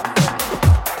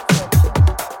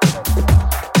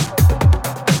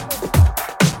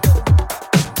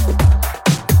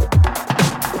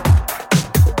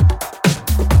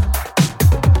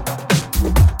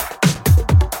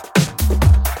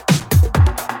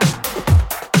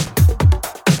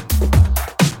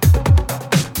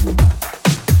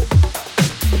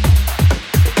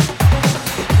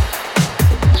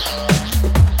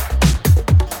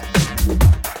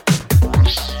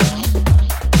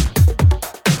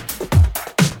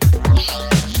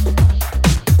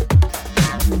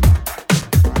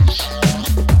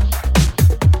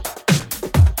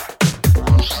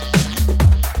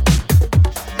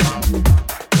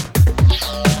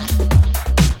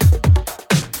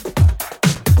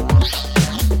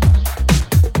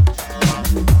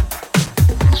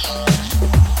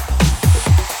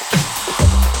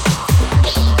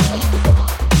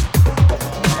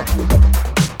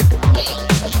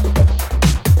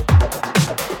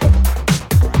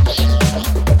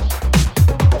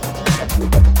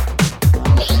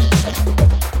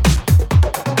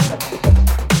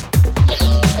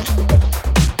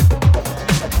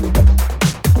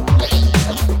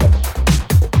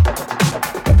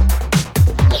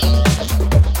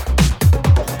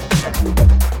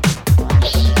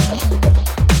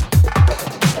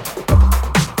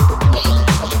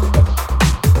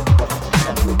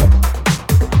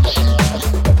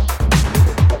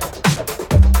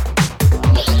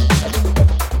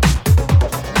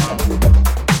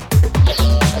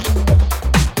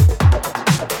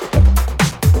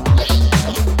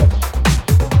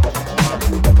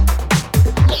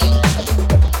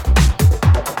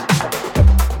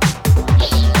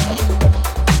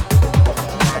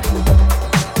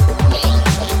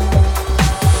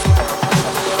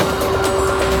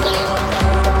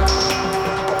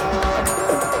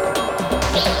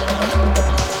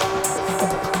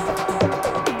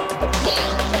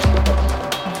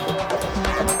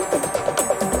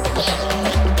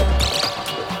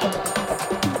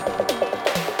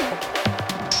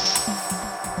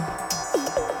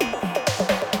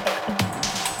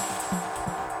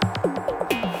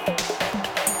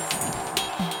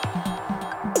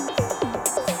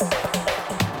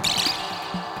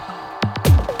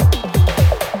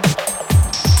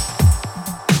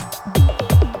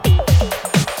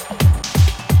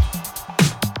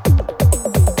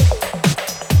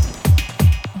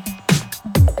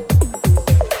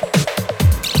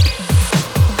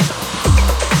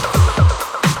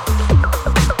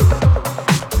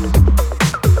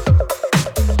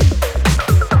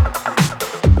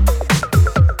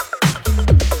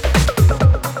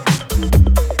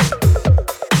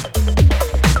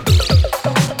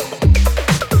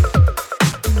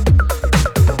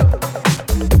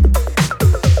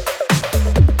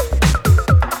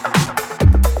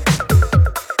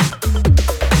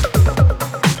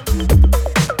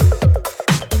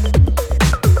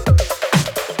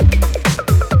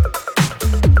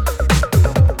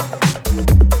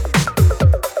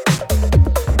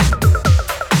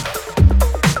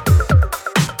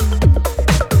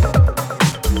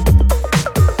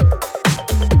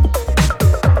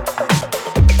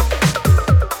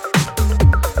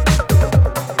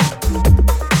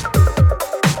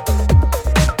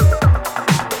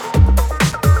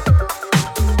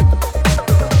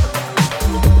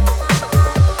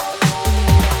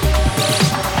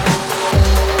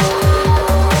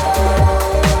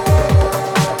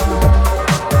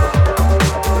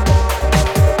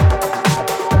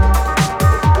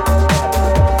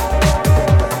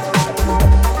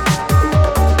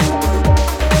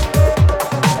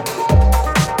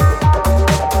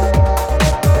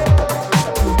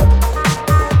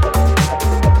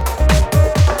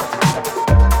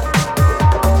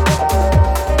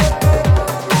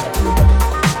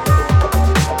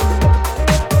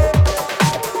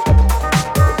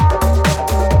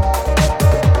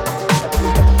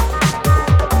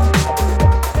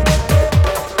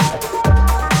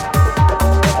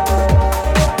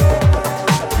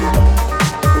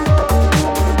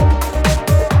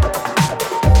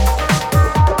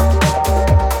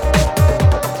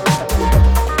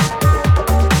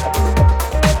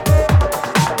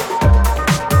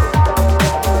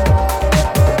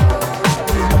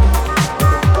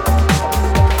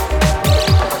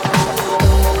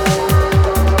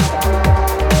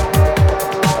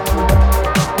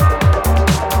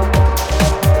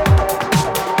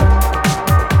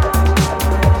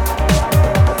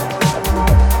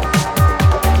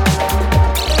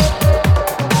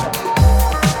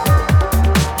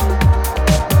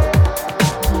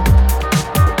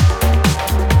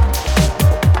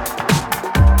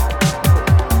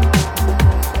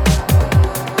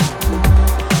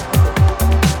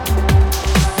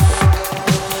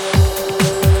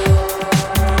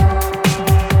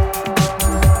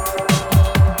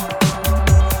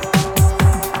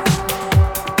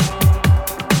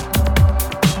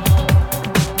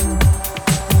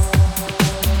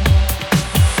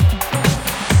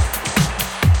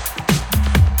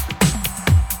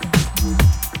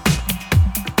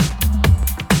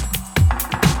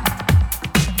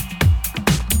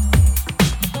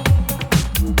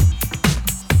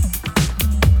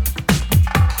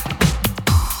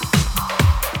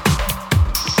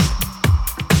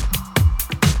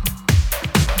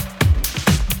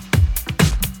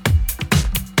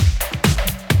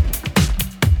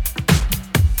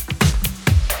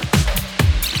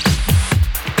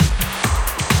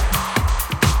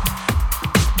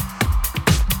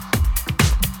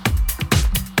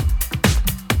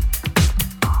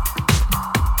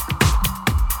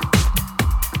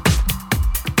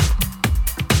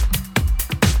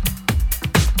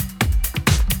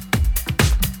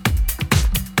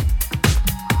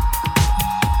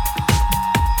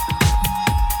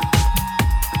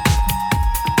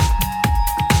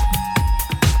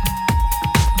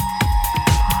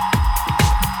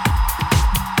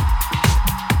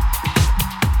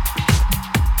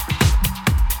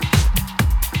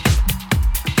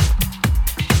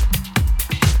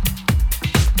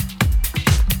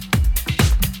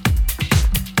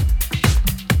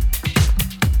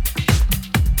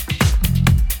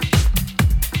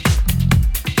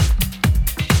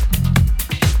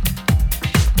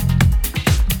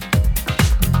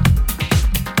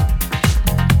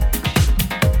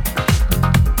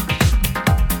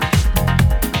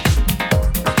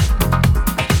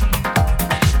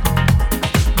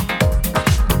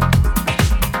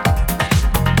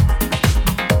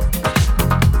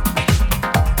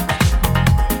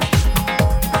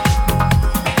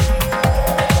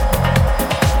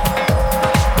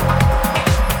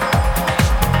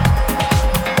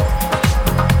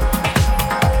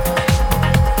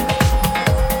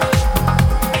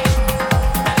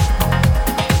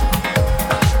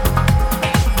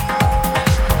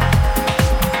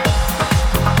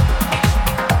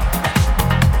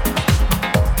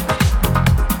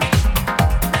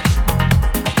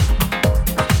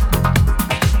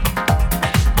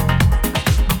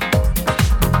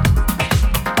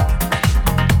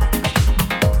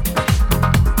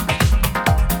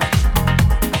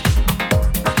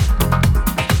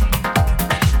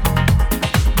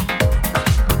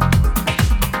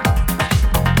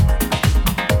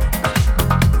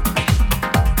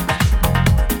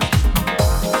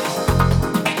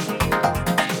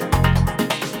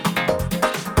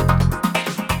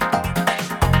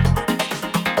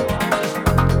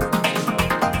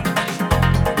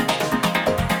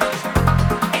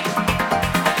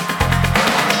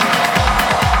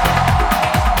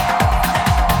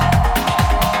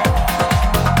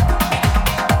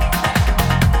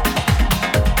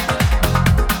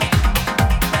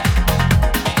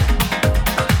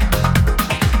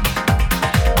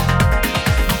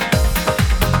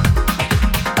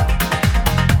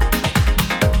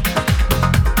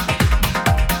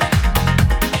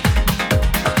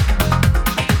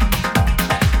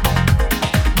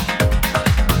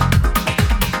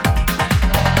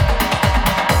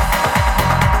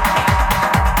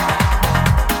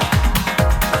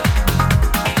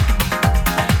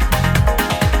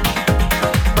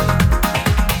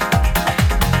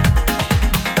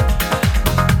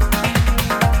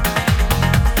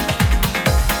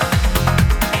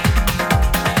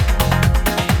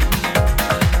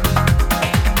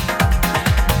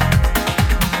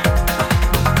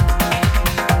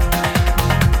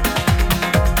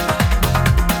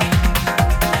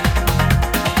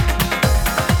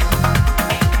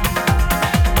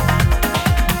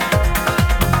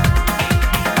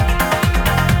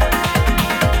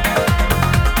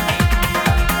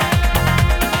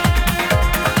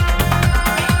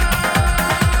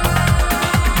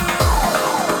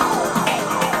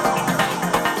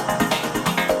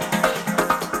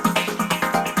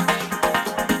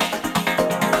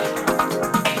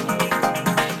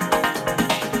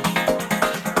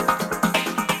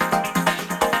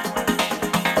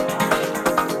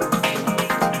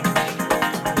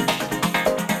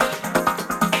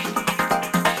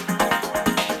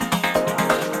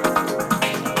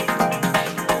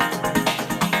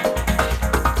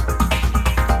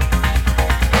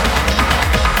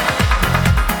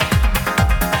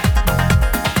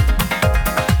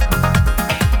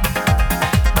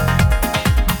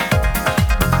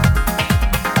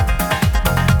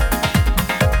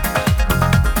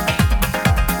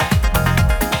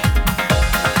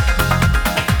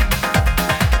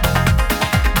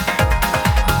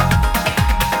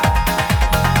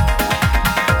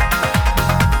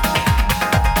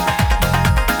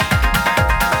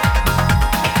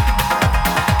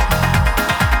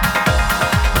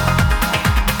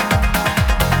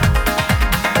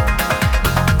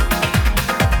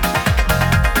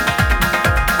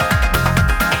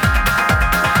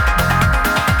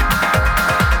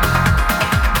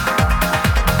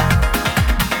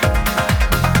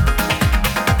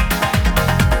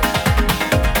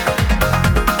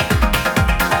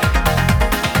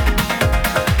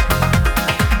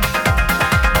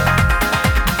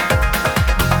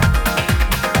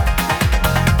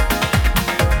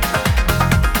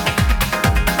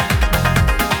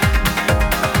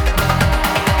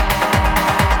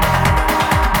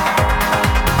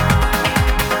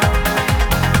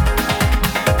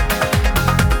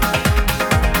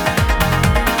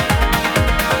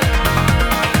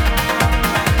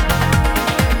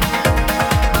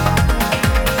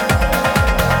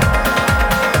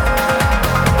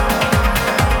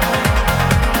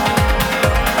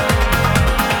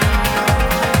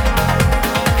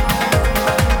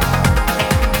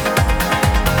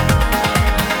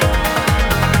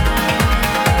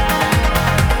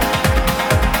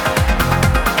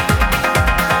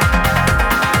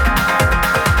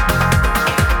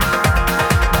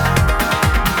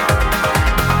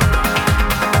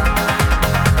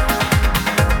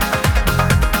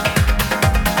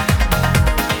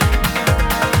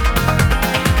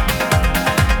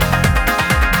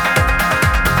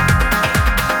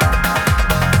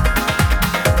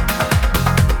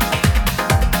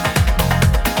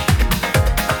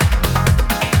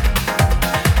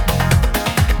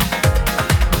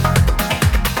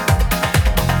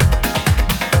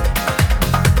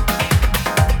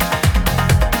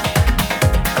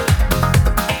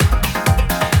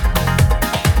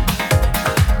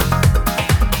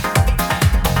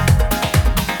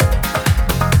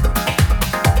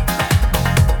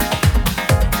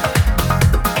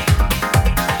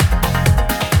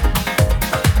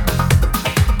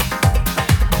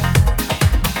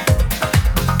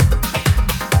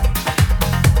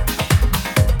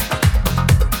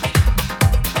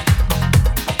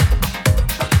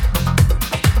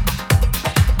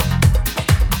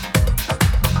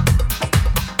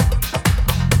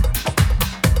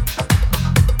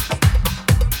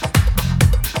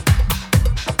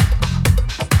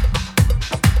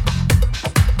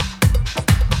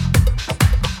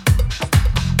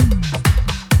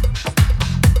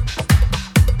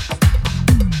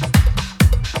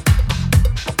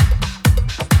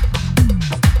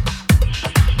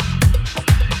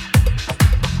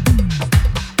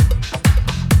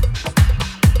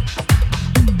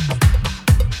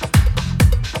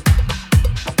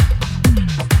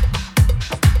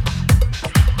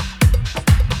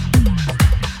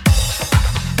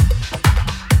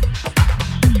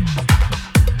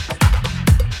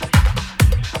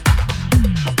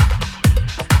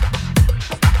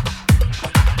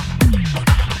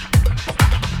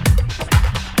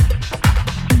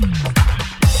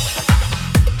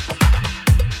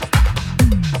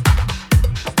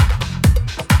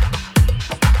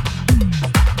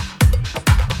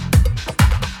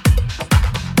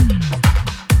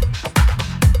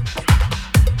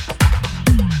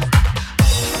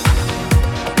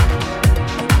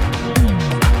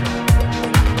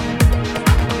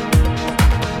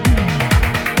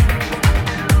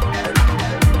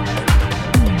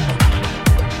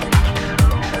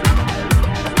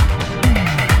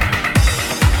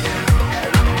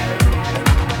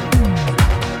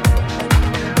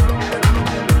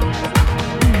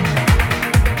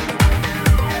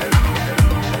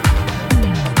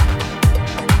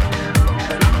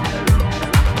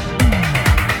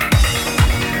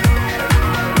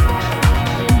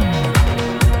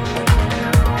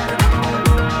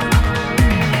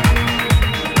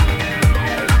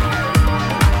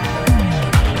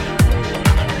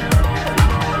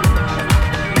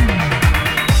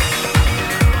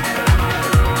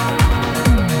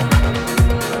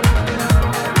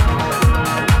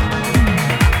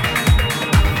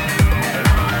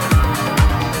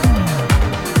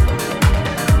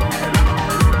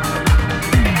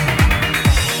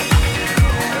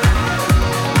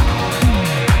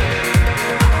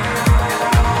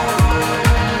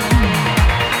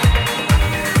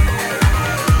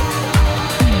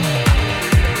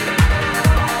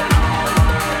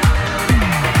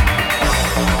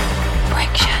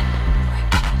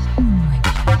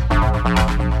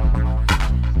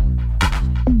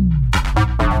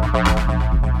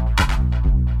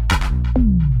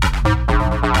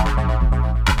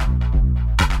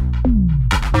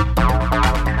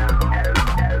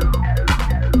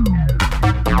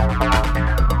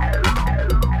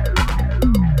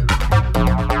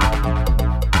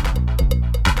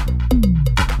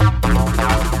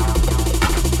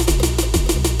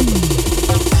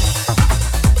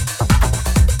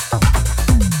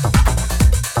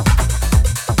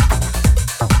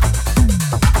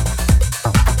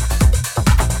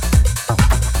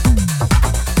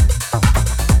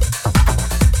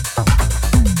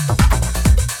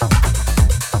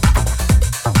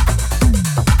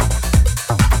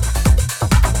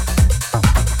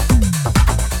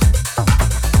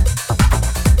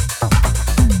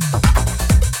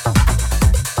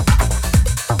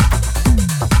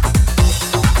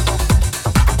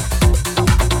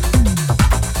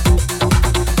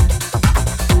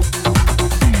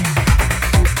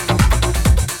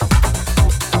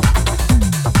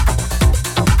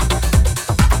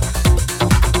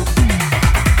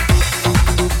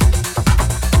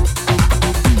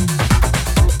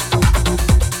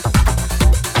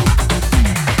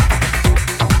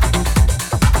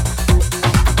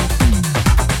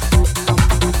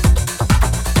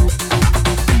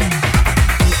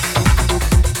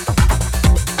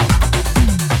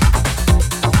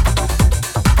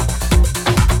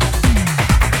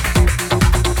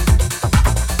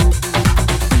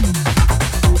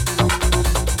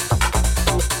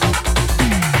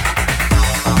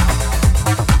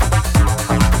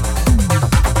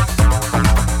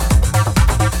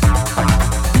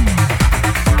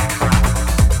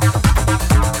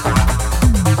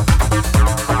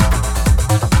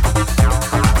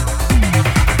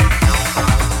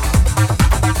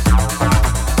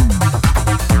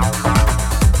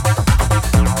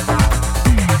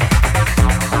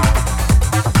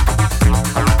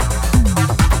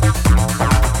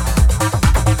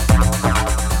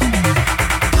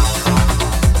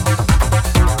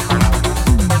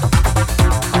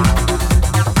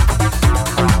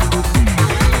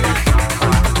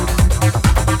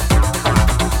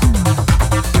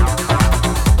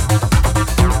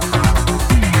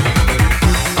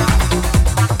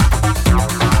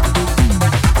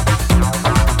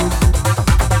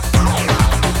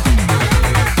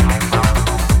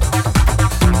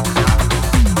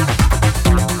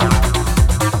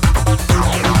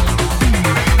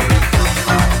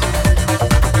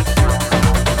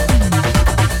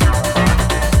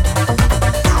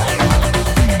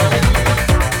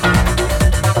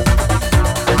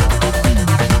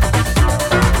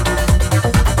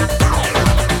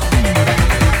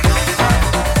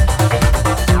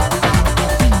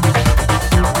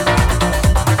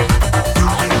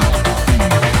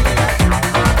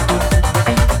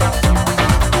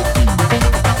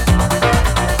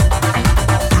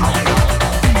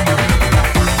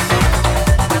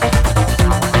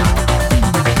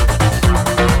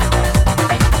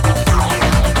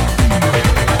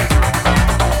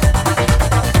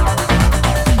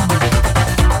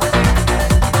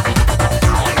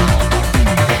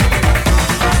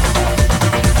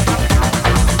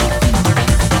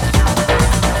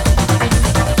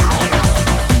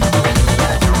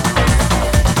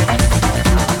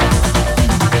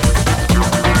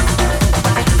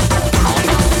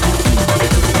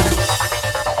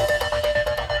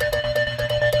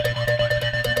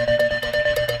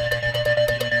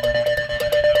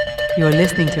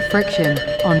 listening to Friction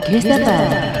on Kiss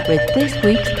FM with this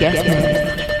week's guest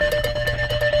mix.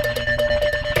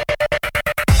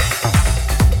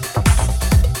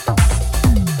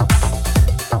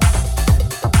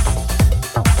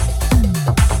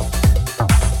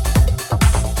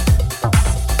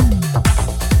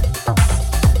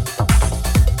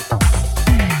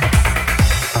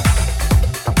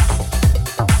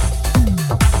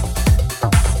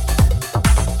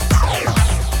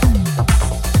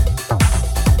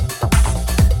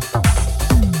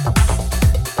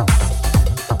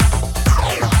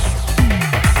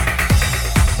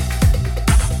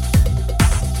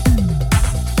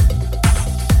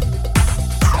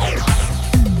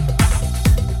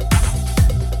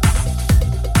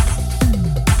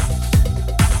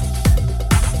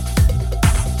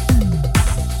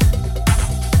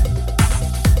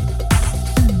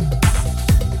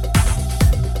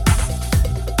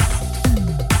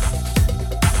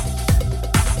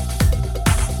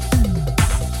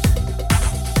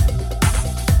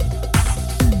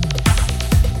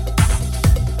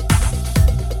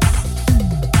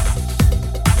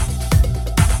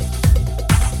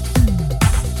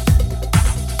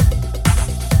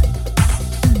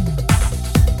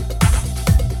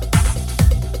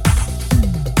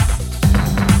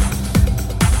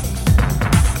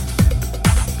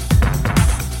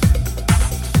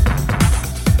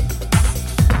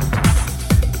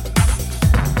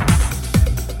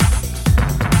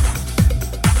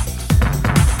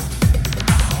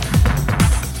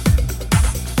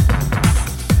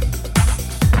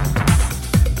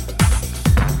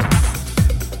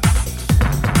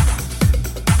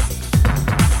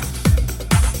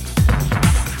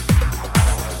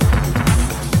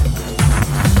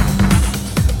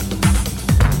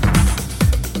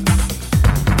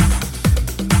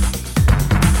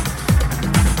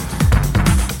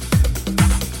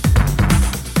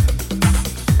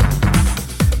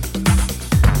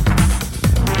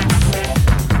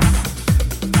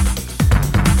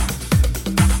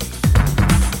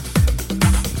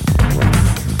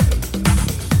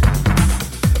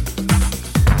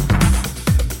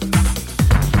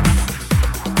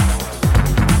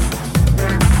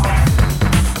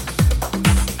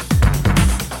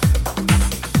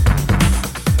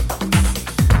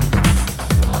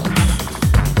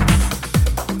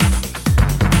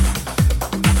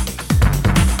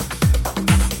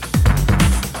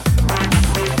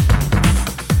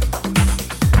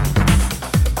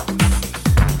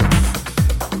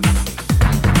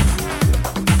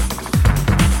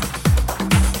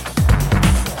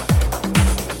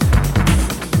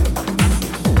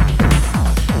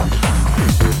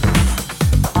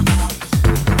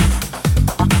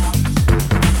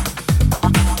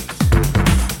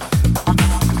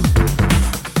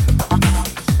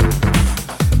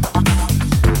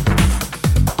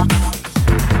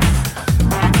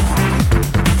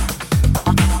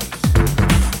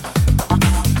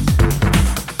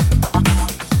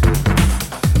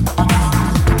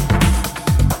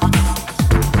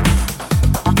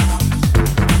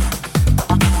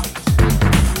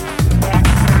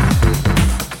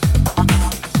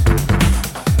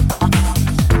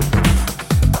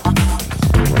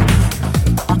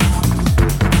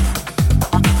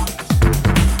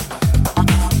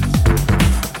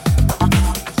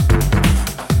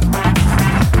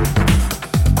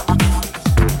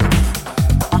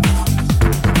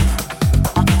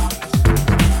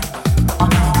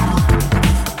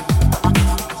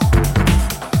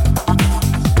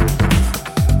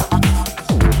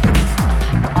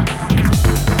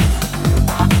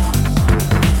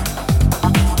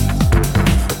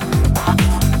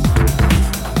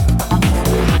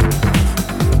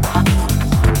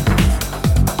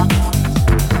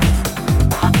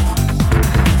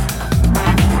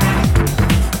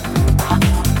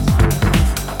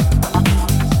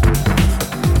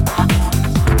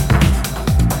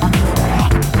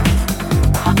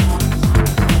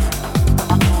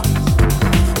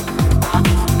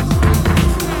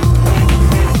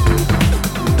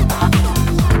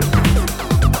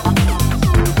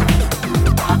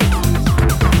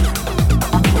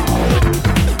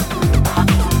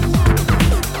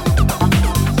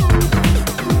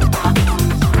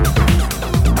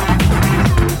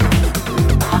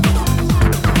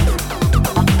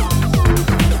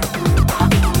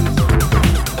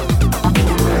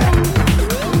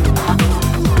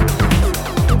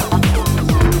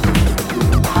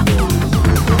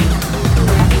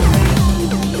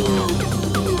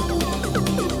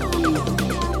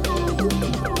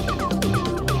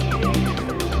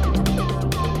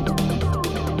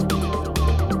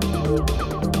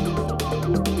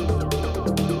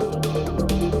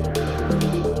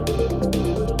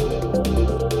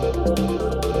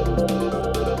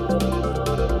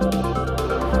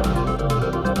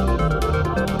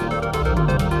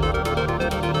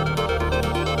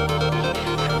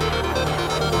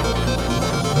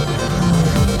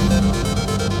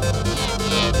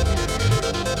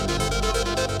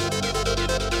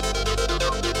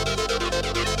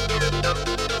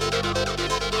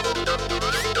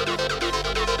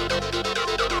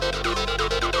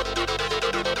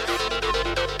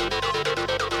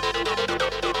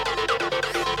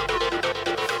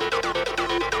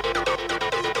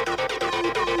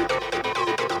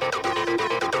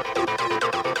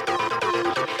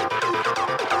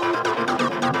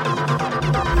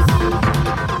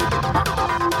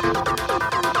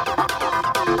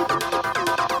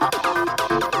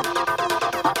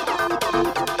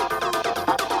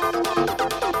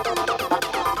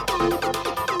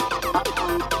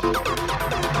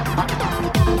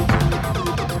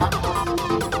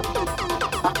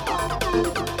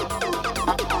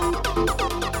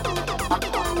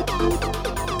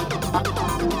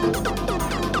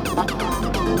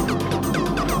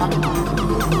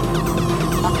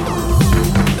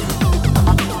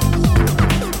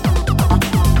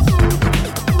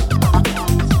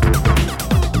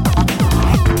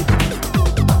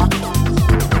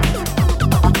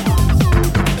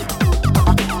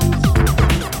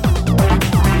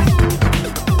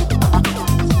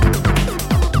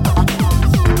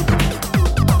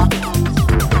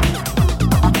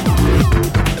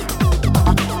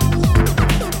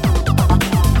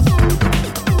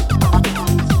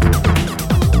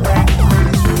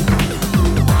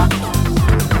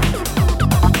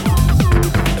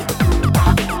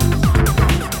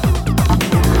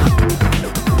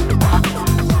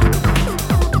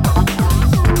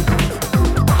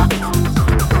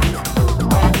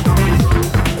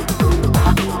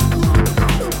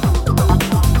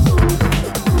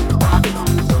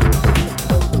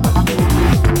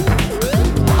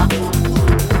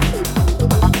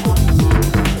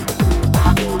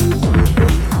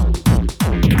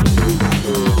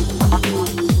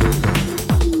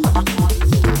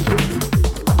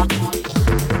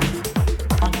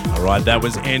 right, that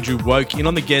was Andrew Wowk in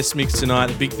on the guest mix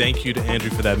tonight. A big thank you to Andrew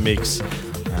for that mix.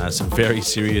 Some very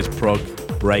serious prog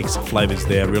breaks flavours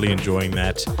there. Really enjoying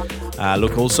that.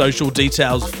 Look, all social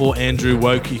details for Andrew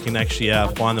Wowk, you can actually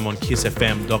find them on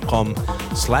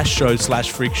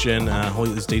kissfm.com/show/friction. All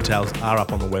these details are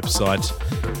up on the website.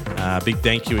 Big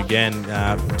thank you again.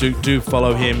 Do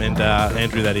follow him and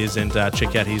Andrew, that is, and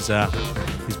check out his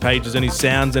pages and his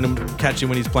sounds, and catch him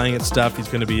when he's playing at stuff. He's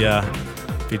going to be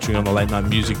featuring on the Late Night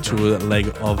Music Tour leg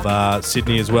of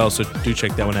Sydney as well, so do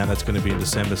check that one out. That's going to be in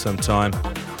December sometime.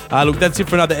 Look, that's it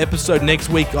for another episode. Next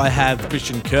week I have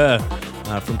Christian Kerr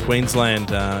from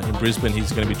Queensland in Brisbane.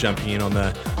 He's going to be jumping in on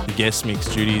the guest mix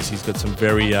duties. He's got some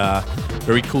very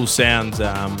cool sounds,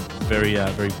 very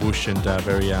bush and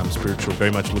very spiritual.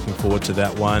 Very much looking forward to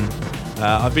that one.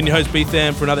 I've been your host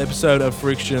B-tham for another episode of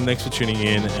Friction. Thanks for tuning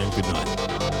in and good night.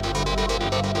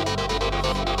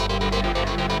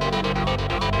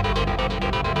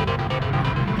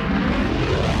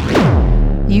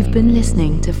 You've been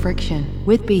listening to Friction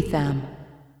with B-tham.